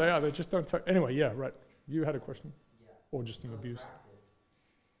are. They just don't talk. Anyway, yeah, right. You had a question, yeah. Or just an abuse.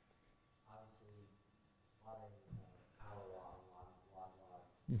 Obviously, power law,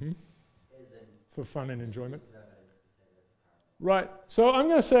 Mm-hmm. isn't For fun and enjoyment. evidence to say that's a power law. Right. So I'm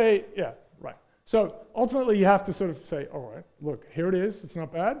going to say, yeah, right. So ultimately, you have to sort of say, all right, look, here it is. It's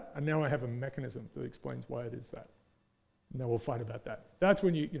not bad. And now I have a mechanism that explains why it is that. And then we'll fight about that. That's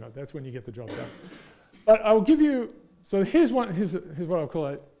when that's when you get the job done. But I'll give you. So here's what I'll call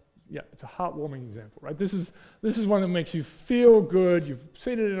it. Yeah, it's a heartwarming example, right? This is one that makes you feel good. You've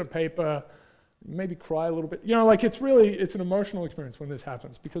seen it in a paper. Maybe cry a little bit. It's an emotional experience when this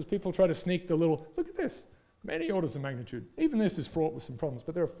happens because people try to sneak the little. Look at this. Many orders of magnitude. Even this is fraught with some problems,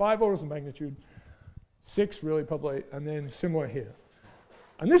 but there are 5 orders of magnitude, 6 really probably, and then similar here.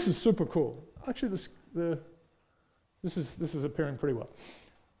 And this is super cool. Actually, this is appearing pretty well.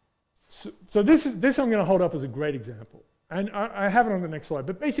 So this I'm going to hold up as a great example, and I have it on the next slide.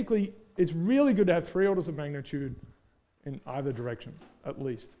 But basically, it's really good to have 3 orders of magnitude in either direction, at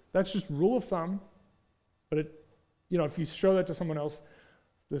least. That's just rule of thumb. But if you show that to someone else,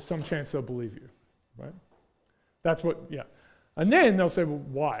 there's some chance they'll believe you, right? That's what, yeah. And then they'll say, well,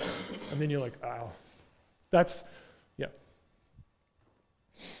 why? And then you're like, oh, that's, yeah.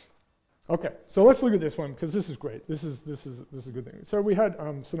 Okay, so let's look at this one, because this is great. This is a good thing. So we had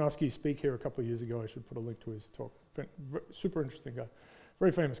Sinofsky speak here a couple of years ago. I should put a link to his talk. Super interesting guy,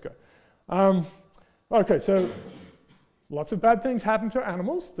 very famous guy. Okay, so lots of bad things happened to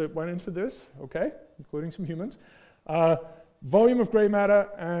animals that went into this, okay, including some humans. Volume of gray matter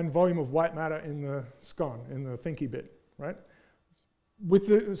and volume of white matter in the scon, in the thinky bit, right?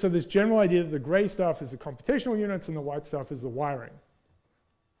 So this general idea that the gray stuff is the computational units and the white stuff is the wiring,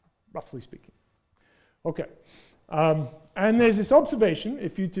 roughly speaking. Okay, and there's this observation,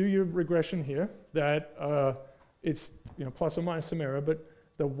 if you do your regression here, that it's plus or minus some error, but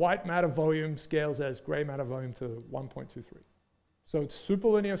the white matter volume scales as gray matter volume to 1.23. So it's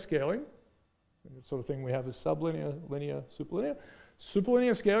superlinear scaling. The sort of thing we have is sublinear, linear, superlinear.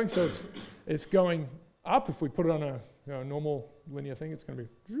 Superlinear scaling, so it's going up. If we put it on a normal linear thing, it's going to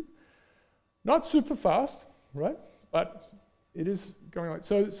be not super fast, right? But it is going like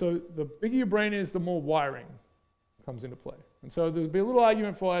so. So the bigger your brain is, the more wiring comes into play. And so there'll be a little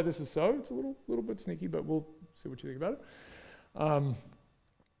argument for why this is so. It's a little bit sneaky, but we'll see what you think about it.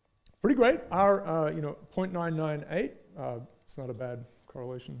 Pretty great. Our 0.998. It's not a bad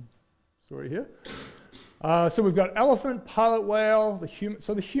correlation story here. So we've got elephant, pilot whale, the human.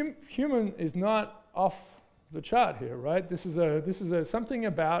 So the human is not off the chart here, right? This is something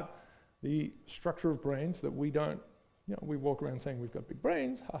about the structure of brains that we don't. We walk around saying we've got big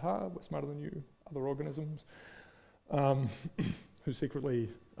brains. Haha, we're smarter than you, other organisms, who secretly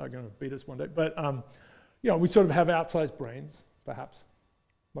are going to beat us one day. But we sort of have outsized brains, perhaps,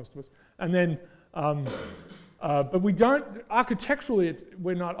 most of us. And then, but we don't architecturally.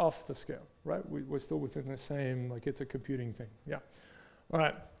 We're not off the scale. Right, we're still within the same, like it's a computing thing. Yeah. All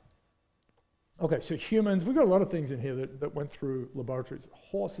right. Okay, so humans, we've got a lot of things in here that went through laboratories.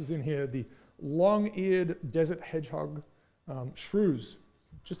 Horses in here, the long-eared desert hedgehog, shrews,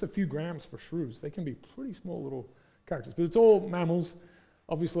 just a few grams for shrews. They can be pretty small little characters, but it's all mammals.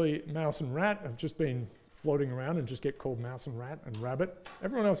 Obviously, mouse and rat have just been floating around and just get called mouse and rat and rabbit.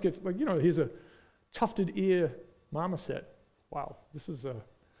 Everyone else gets, here's a tufted ear marmoset. Wow, this is a...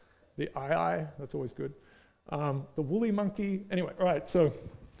 The eye, that's always good. The woolly monkey. Anyway, all right, so,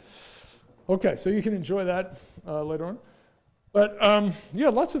 okay, so you can enjoy that later on. But yeah,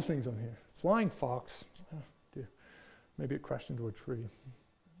 lots of things on here. Flying fox. Oh, dear. Maybe it crashed into a tree.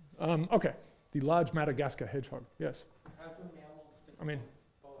 Okay, the large Madagascar hedgehog. Yes? How do mammals differ I mean,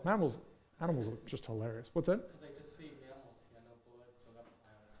 from birds? animals are just hilarious. What's that? Because I just see mammals, no birds or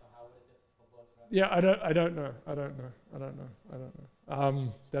reptiles. So how would it differ from birds? Yeah, I don't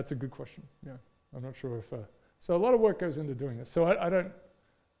know. That's a good question. Yeah, I'm not sure if. So a lot of work goes into doing this. So I don't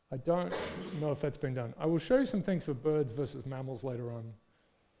know if that's been done. I will show you some things for birds versus mammals later on.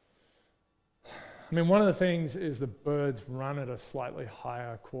 I mean, one of the things is the birds run at a slightly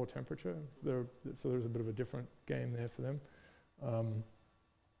higher core temperature. So there's a bit of a different game there for them.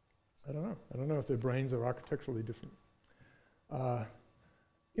 I don't know. I don't know if their brains are architecturally different.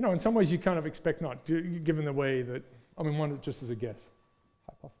 In some ways you kind of expect not, given the way that, one just as a guess,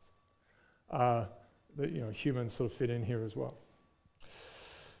 hypothesis, that humans sort of fit in here as well.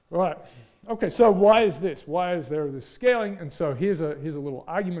 All right. Okay. So why is this? Why is there this scaling? And so here's a little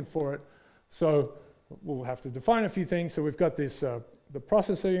argument for it. So we'll have to define a few things. So we've got this the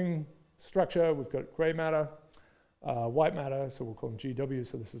processing structure. We've got gray matter, white matter. So we'll call them GW.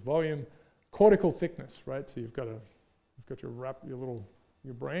 So this is volume, cortical thickness, right? So you've got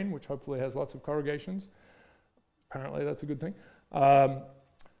your brain, which hopefully has lots of corrugations. Apparently that's a good thing.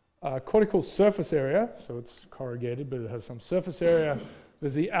 Cortical surface area, so it's corrugated, but it has some surface area.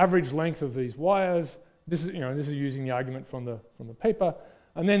 There's the average length of these wires. This is using the argument from the paper.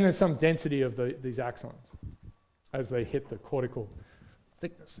 And then there's some density of these axons as they hit the cortical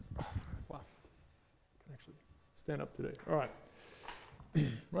thickness. Oh, wow, I can actually stand up today. All right,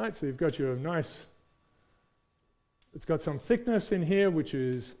 right. So you've got your nice. It's got some thickness in here, which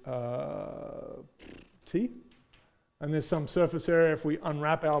is T. And there's some surface area. If we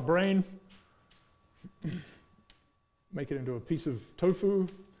unwrap our brain, make it into a piece of tofu,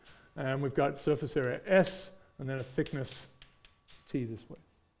 and we've got surface area S, and then a thickness T this way.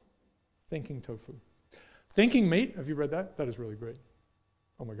 Thinking tofu. Thinking meat, have you read that? That is really great.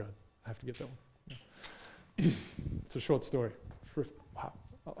 Oh my God, I have to get that one. Yeah. It's a short story. Wow,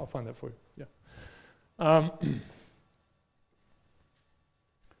 I'll find that for you. Yeah.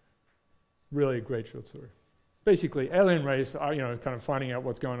 Really a great short story. Basically, alien race are, kind of finding out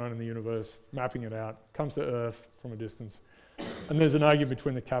what's going on in the universe, mapping it out, comes to Earth from a distance, And there's an argument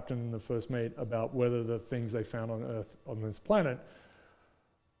between the captain and the first mate about whether the things they found on Earth, on this planet,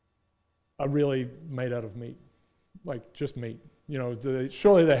 are made out of meat, like just meat. You know,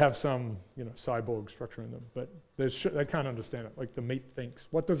 surely they have some, you know, cyborg structure in them, but they can't understand it. Like the meat thinks.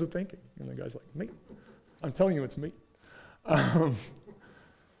 What does it think? And the guy's like, meat. I'm telling you it's meat. And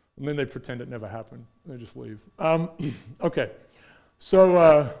then they pretend it never happened. They just leave. Okay,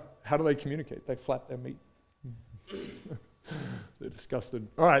 so how do they communicate? They flap their meat. They're disgusted.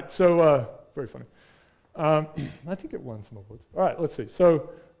 All right, so very funny. I think it won some awards. All right, let's see. So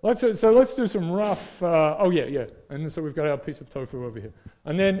let's do some rough. Oh yeah. And so we've got our piece of tofu over here.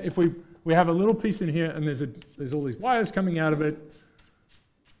 And then if we have a little piece in here, and there's all these wires coming out of it,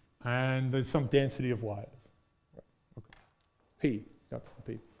 and there's some density of wires. Okay. P. That's the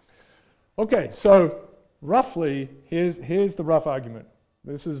P. Okay, so roughly, here's the rough argument.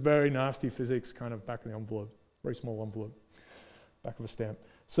 This is very nasty physics, kind of back of the envelope, very small envelope, back of a stamp.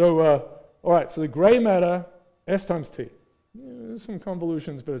 So, all right, so the gray matter, S times T. There's some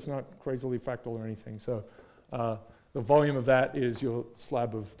convolutions, but it's not crazily fractal or anything. So the volume of that is your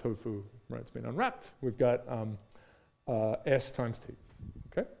slab of tofu, right? It's been unwrapped. We've got S times T,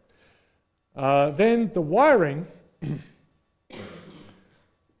 okay? Then the wiring,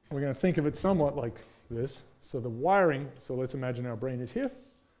 we're going to think of it somewhat like this. So the wiring, so let's imagine our brain is here.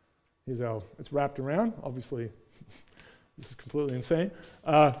 It's wrapped around. Obviously, this is completely insane.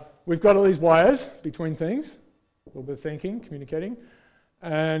 We've got all these wires between things, a little bit of thinking, communicating.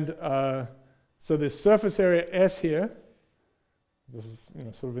 And so there's surface area S here. This is, you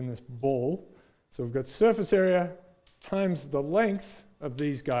know, sort of in this ball. So we've got surface area times the length of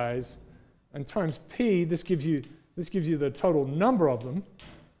these guys and times P. This gives you the total number of them.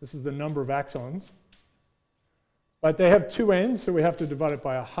 This is the number of axons. But they have two ends, so we have to divide it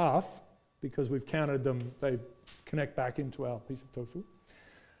by a half because we've counted them. They connect back into our piece of tofu.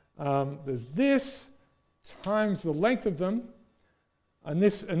 There's this times the length of them, and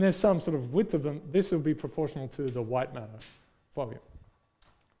there's some sort of width of them. This will be proportional to the white matter volume.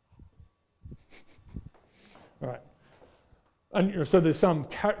 All right. And so there's so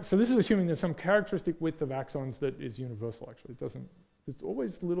this is assuming there's some characteristic width of axons that is universal. Actually, it doesn't. There's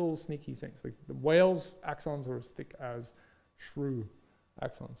always little sneaky things. Like the whale's axons are as thick as shrew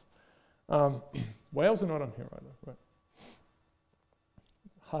axons. Whales are not on here either, right?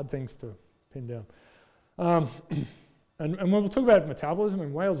 Hard things to pin down. And when we'll talk about metabolism,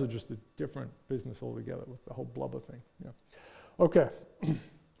 and whales are just a different business altogether with the whole blubber thing. Yeah. Okay.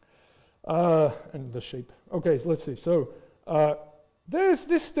 And the shape. Okay, so let's see. So there's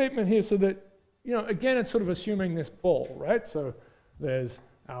this statement here, so that, you know, again, it's sort of assuming this ball, right? So there's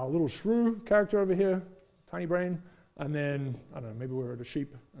our little shrew character over here, tiny brain, and then, I don't know, maybe we're at a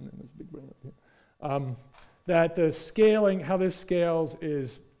sheep, and then there's a big brain over here. That the scaling, how this scales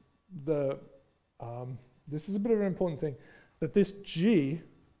is this is a bit of an important thing, that this G,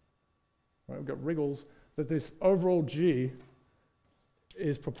 right, we've got wriggles, that this overall G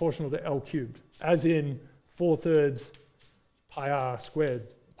is proportional to L cubed, as in 4/3 pi r squared,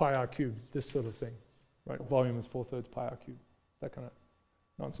 pi r cubed, this sort of thing, right? Volume is 4/3 pi r cubed. That kind of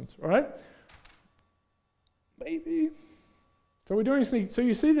nonsense, all right? Maybe. So we're doing something. So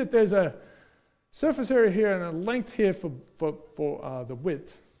you see that there's a surface area here and a length here for the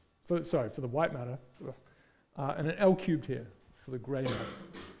width, for the white matter, and an L cubed here for the gray matter.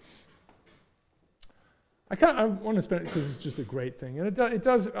 I want to spend it because it's just a great thing, and it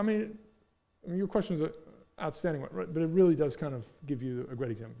does. I mean, your questions are outstanding, right? But it really does kind of give you a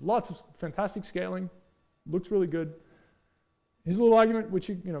great example. Lots of fantastic scaling, looks really good. Here's a little argument, which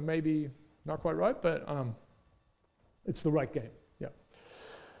you know maybe not quite right, but it's the right game. Yeah.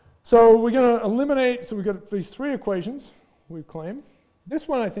 So we're going to eliminate. So we've got these three equations we claim. This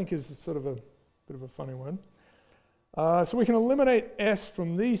one I think is sort of a bit of a funny one. So we can eliminate S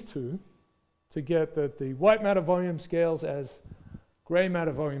from these two to get that the white matter volume scales as gray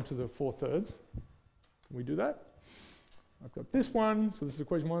matter volume to the 4/3. Can we do that? I've got this one. So this is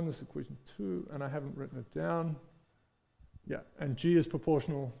equation 1. This is equation 2, and I haven't written it down. Yeah, and G is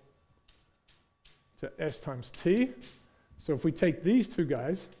proportional to S times T. So if we take these two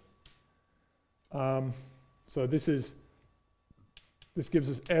guys, so this gives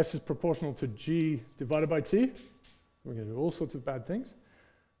us S is proportional to G divided by T. We're going to do all sorts of bad things.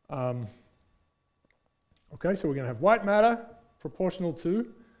 Okay, so we're going to have white matter proportional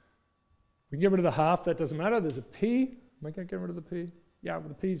to, we can get rid of the half, that doesn't matter. There's a P. Am I going to get rid of the P? Yeah, but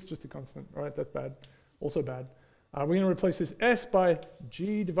the P is just a constant. All right, that's bad. Also bad. We're going to replace this S by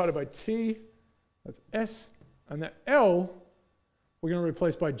G divided by T. That's S. And the L, we're going to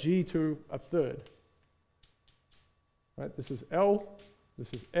replace by G to 1/3. right? This is L,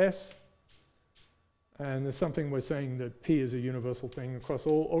 this is S, and there's something we're saying that P is a universal thing across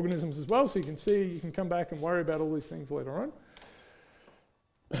all organisms as well, so you can see, you can come back and worry about all these things later on.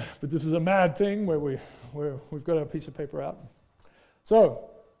 But this is a mad thing where we've got our piece of paper out. So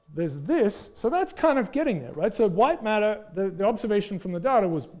there's this, so that's kind of getting there, right? So white matter, the observation from the data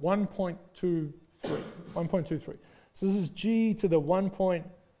was 1.23. So this is G to the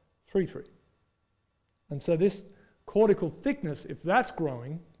 1.33. And so this cortical thickness, if that's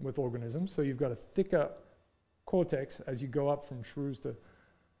growing with organisms, so you've got a thicker cortex as you go up from shrews to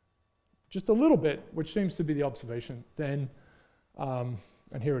just a little bit, which seems to be the observation, then,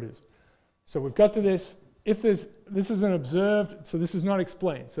 and here it is. So we've got to this. If this is an observed, so this is not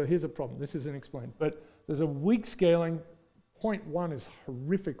explained. So here's a problem. This isn't explained. But there's a weak scaling. 0.1 is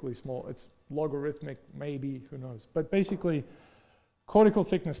horrifically small. It's logarithmic, maybe, who knows. But basically, cortical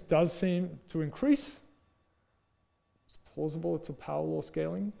thickness does seem to increase. It's plausible it's a power law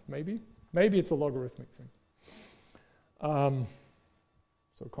scaling, maybe. Maybe it's a logarithmic thing.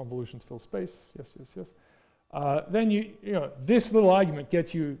 So convolutions fill space. Yes, yes, yes. Then you know, this little argument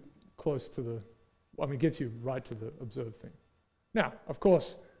gets you close to the, I mean, gets you right to the observed thing. Now, of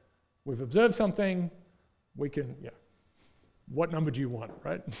course, we've observed something. We can, yeah. What number do you want,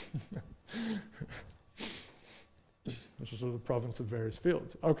 right? Which is sort of the province of various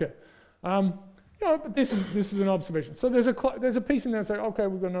fields. Okay. You know, but this is an observation. So there's a piece in there that's like, okay,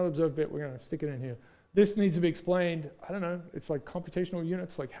 we've got another observed bit. We're going to stick it in here. This needs to be explained. I don't know. It's like computational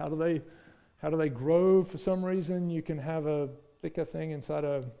units. Like how do they grow for some reason? You can have a thicker thing inside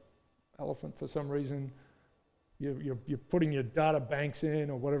a elephant for some reason. You're putting your data banks in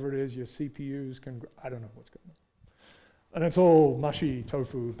or whatever it is. Your CPUs can. I don't know what's going on. And it's all mushy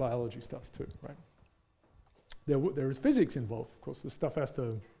tofu biology stuff too, right? There is physics involved. Of course, this stuff has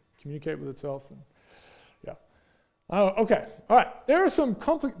to communicate with itself. And yeah. Okay. All right. There are some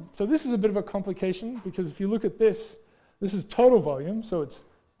so this is a bit of a complication because if you look at this is total volume. So it's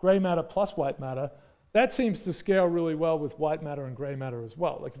gray matter plus white matter. That seems to scale really well with white matter and gray matter as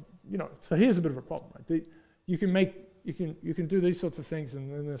well. Like, you know, so here's a bit of a problem, right? You can do these sorts of things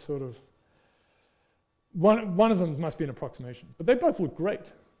and then there's sort of, one of them must be an approximation, but they both look great.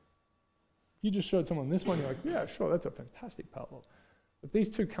 You just showed someone this one, you're like, yeah, sure, that's a fantastic power law. But these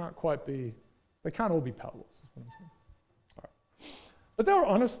two can't quite be, they can't all be power laws, is what I'm saying. All right. But they were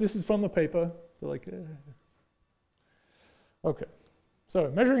honest, this is from the paper. They're like, Okay.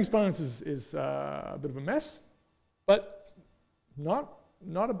 So measuring exponents is a bit of a mess, but not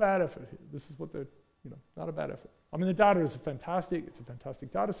a bad effort here. This is what they're, you know, not a bad effort. I mean, the data is fantastic. It's a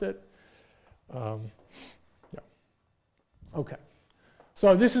fantastic data set. Yeah. Okay.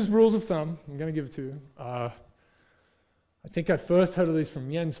 So this is rules of thumb. I'm going to give it to you. I think I first heard of these from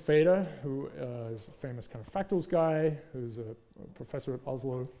Jens Feder, who is a famous kind of fractals guy, who's a professor at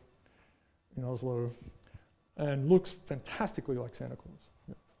Oslo, in Oslo, and looks fantastically like Santa Claus.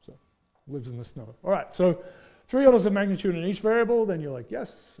 Yeah, so lives in the snow. All right. So 3 orders of magnitude in each variable. Then you're like,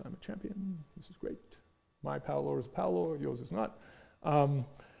 yes, I'm a champion. This is great. My power law is a power law. Yours is not.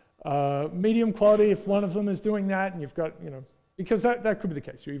 Medium quality, if one of them is doing that, and you've got, you know, because that could be the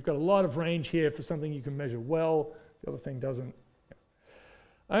case. You've got a lot of range here for something you can measure well. The other thing doesn't.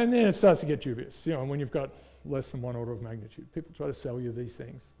 Yeah. And then it starts to get dubious, you know, when you've got less than 1 order of magnitude. People try to sell you these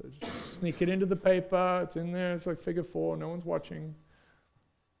things. They just sneak it into the paper. It's in there. It's like figure 4. No one's watching.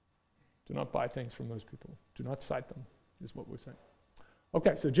 Do not buy things from those people. Do not cite them, is what we're saying.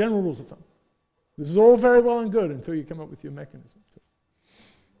 Okay, so general rules of thumb. This is all very well and good until you come up with your mechanism. So,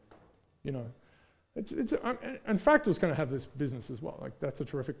 you know, and fractals kind of have this business as well. Like, that's a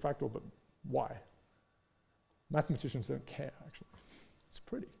terrific fractal, but why? Mathematicians don't care, actually. It's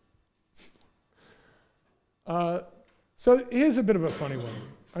pretty. So here's a bit of a funny one.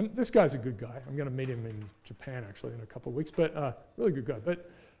 And this guy's a good guy. I'm going to meet him in Japan, actually, in a couple of weeks, but really good guy. But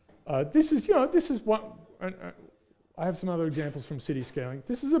this is, you know, this is what, I have some other examples from city scaling.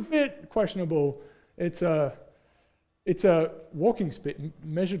 This is a bit questionable. It's a walking speed,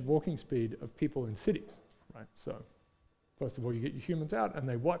 measured walking speed of people in cities, right? So first of all, you get your humans out and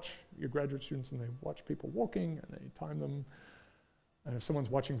they watch your graduate students and they watch people walking and they time them. And if someone's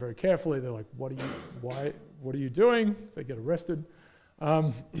watching very carefully, they're like, what are you doing? They get arrested.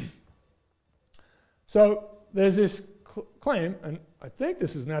 So there's this claim, and I think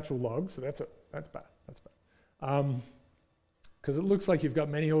this is natural log, so that's bad. Because it looks like you've got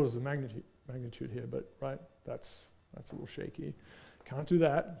many orders of magnitude here, but right, that's a little shaky. Can't do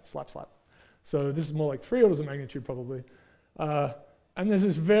that. Slap, slap. So this is more like 3 orders of magnitude probably. And there's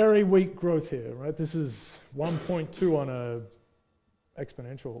this very weak growth here, right? This is 1.2 on a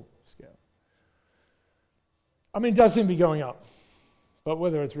exponential scale. I mean, it does seem to be going up. But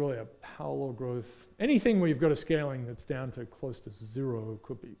whether it's really a parallel growth, anything where you've got a scaling that's down to close to 0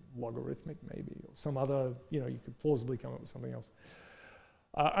 could be logarithmic maybe, or some other, you could plausibly come up with something else.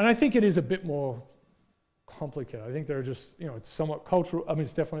 And I think it is a bit more complicated. I think there are just, it's somewhat cultural. I mean,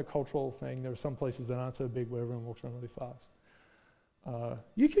 it's definitely a cultural thing. There are some places that aren't so big where everyone walks around really fast.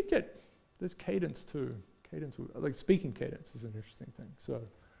 You could get, there's cadence too. Cadence, like speaking cadence is an interesting thing. So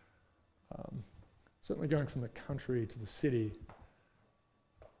certainly going from the country to the city,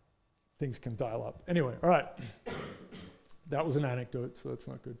 things can dial up. Anyway, all right. That was an anecdote, so that's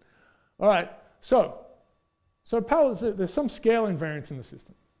not good. All right, so there's some scale invariance in the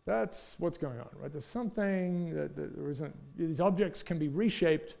system. That's what's going on, right? There's something that there isn't. These objects can be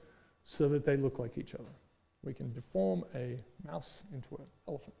reshaped so that they look like each other. We can deform a mouse into an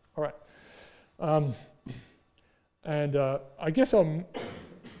elephant. All right. I guess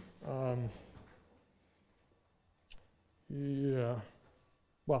yeah.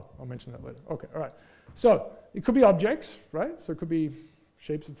 Well, I'll mention that later. Okay, all right. So it could be objects, right? So it could be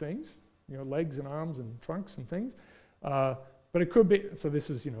shapes of things, legs and arms and trunks and things. But it could be, so this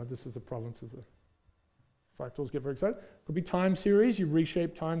is the province of the fractals get very excited. It could be time series. You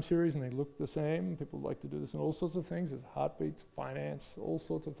reshape time series and they look the same. People like to do this in all sorts of things. There's heartbeats, finance, all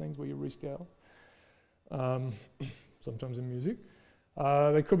sorts of things where you rescale. Sometimes in music.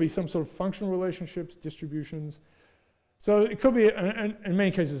 There could be some sort of functional relationships, distributions. So it could be, in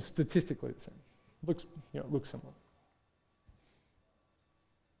many cases, statistically the same. Looks similar.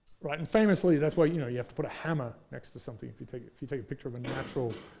 Right, and famously, that's why you have to put a hammer next to something. If you take a picture of a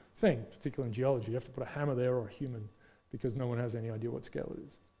natural thing, particularly in geology, you have to put a hammer there or a human, because no one has any idea what scale it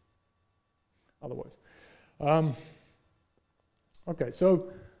is. Otherwise, okay.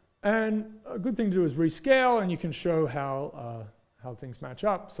 So, and a good thing to do is rescale, and you can show how things match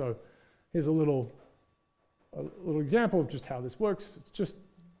up. So, here's a little example of just how this works. It's just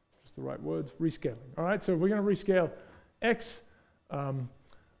the right words, rescaling. All right, so we're going to rescale x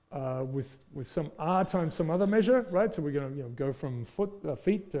with some r times some other measure, right? So we're going to go from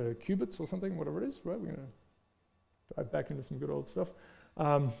feet to cubits or something, whatever it is, right? We're going to dive back into some good old stuff.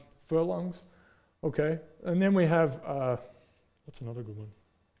 Furlongs, okay. And then we have, what's another good one?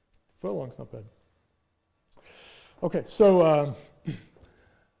 Furlongs, not bad. Okay, so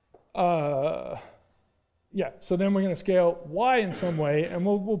yeah, so then we're going to scale y in some way, and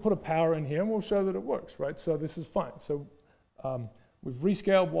we'll put a power in here, and we'll show that it works, right? So this is fine. So we've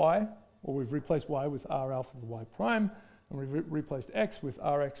rescaled y, or we've replaced y with r alpha to the y prime, and we've replaced x with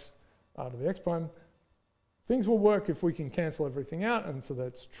rx r to the x prime. Things will work if we can cancel everything out, and so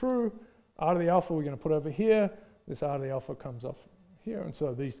that's true. R to the alpha we're going to put over here. This r to the alpha comes off here, and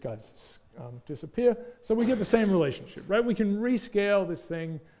so these guys disappear. So we get the same relationship, right? We can rescale this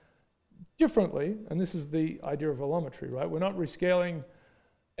thing differently, and this is the idea of allometry, right? We're not rescaling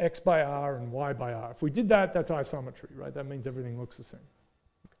x by r and y by r. If we did that, that's isometry, right? That means everything looks the same.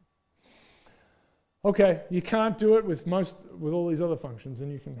 Okay, you can't do it with all these other functions,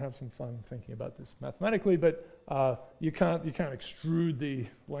 and you can have some fun thinking about this mathematically, but you can't extrude the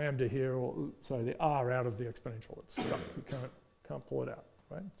lambda here, or sorry, the r out of the exponential. It's stuck. You can't pull it out,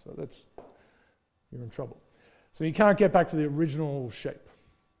 right? So you're in trouble. So you can't get back to the original shape.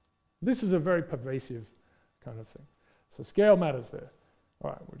 This is a very pervasive kind of thing. So scale matters there.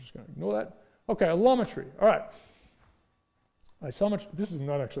 All right, we're just going to ignore that. Okay, allometry. All right. Isometry. This is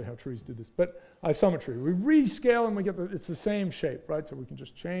not actually how trees do this, but isometry. We rescale and we get it's the same shape, right? So we can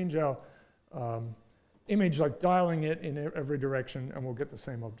just change our image, like dialing it in every direction, and we'll get the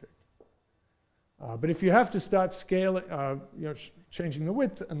same object. But if you have to start scaling, changing the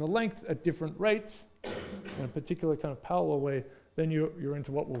width and the length at different rates in a particular kind of parallel way, then you're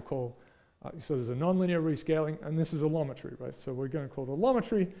into what we'll call, so there's a nonlinear rescaling, and this is allometry, right? So we're going to call it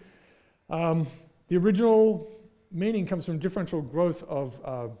allometry. The original meaning comes from differential growth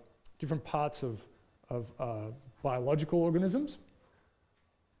of different parts of biological organisms.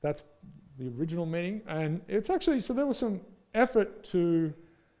 That's the original meaning, and it's actually, so there was some effort to,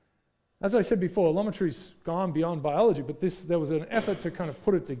 as I said before, allometry's gone beyond biology, but there was an effort to kind of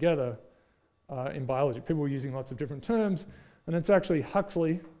put it together in biology. People were using lots of different terms, and it's actually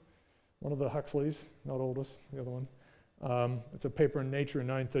Huxley, one of the Huxleys, not Aldous, the other one. It's a paper in Nature in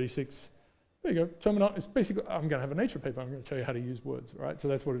 1936. There you go. It's basically, I'm going to have a Nature paper. I'm going to tell you how to use words, all right? So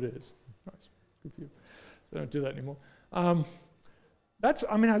that's what it is. Nice. Good for you. They don't do that anymore. I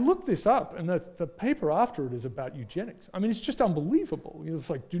looked this up, and the paper after it is about eugenics. I mean, it's just unbelievable.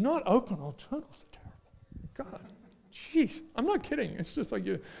 It's like, do not open all journals. They're terrible. God, jeez. I'm not kidding. It's just like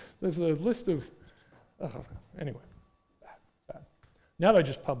there's a list of, anyway. Bad. Now they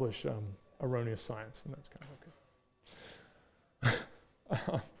just publish erroneous science, and that's kind of okay.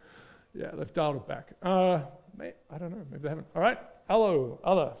 Yeah, they've dialed it back. I don't know, maybe they haven't. All right, allo,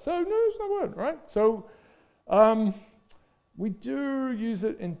 other. So no, it's not a word, all right? So we do use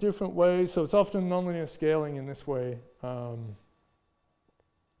it in different ways. So it's often nonlinear scaling in this way.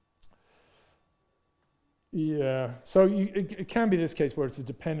 Yeah, so it can be this case where it's a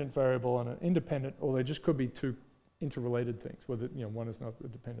dependent variable and an independent, or they just could be two interrelated things, whether one is not a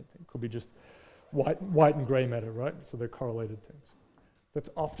dependent thing. It could be just white and gray matter, right? So they're correlated things. That's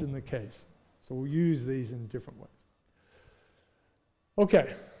often the case. So we'll use these in different ways.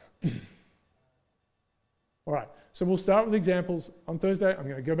 Okay. All right, so we'll start with examples. On Thursday, I'm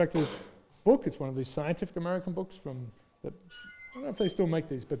going to go back to this book. It's one of these Scientific American books I don't know if they still make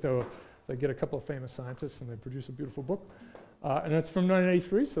these, but they get a couple of famous scientists and they produce a beautiful book. And it's from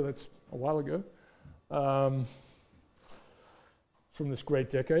 1983, so that's a while ago. From this great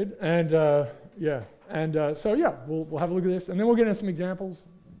decade. And so yeah, we'll have a look at this, and then we'll get into some examples.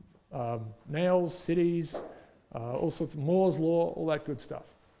 Nails, cities, all sorts of Moore's law, all that good stuff.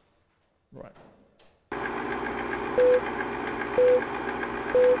 Right.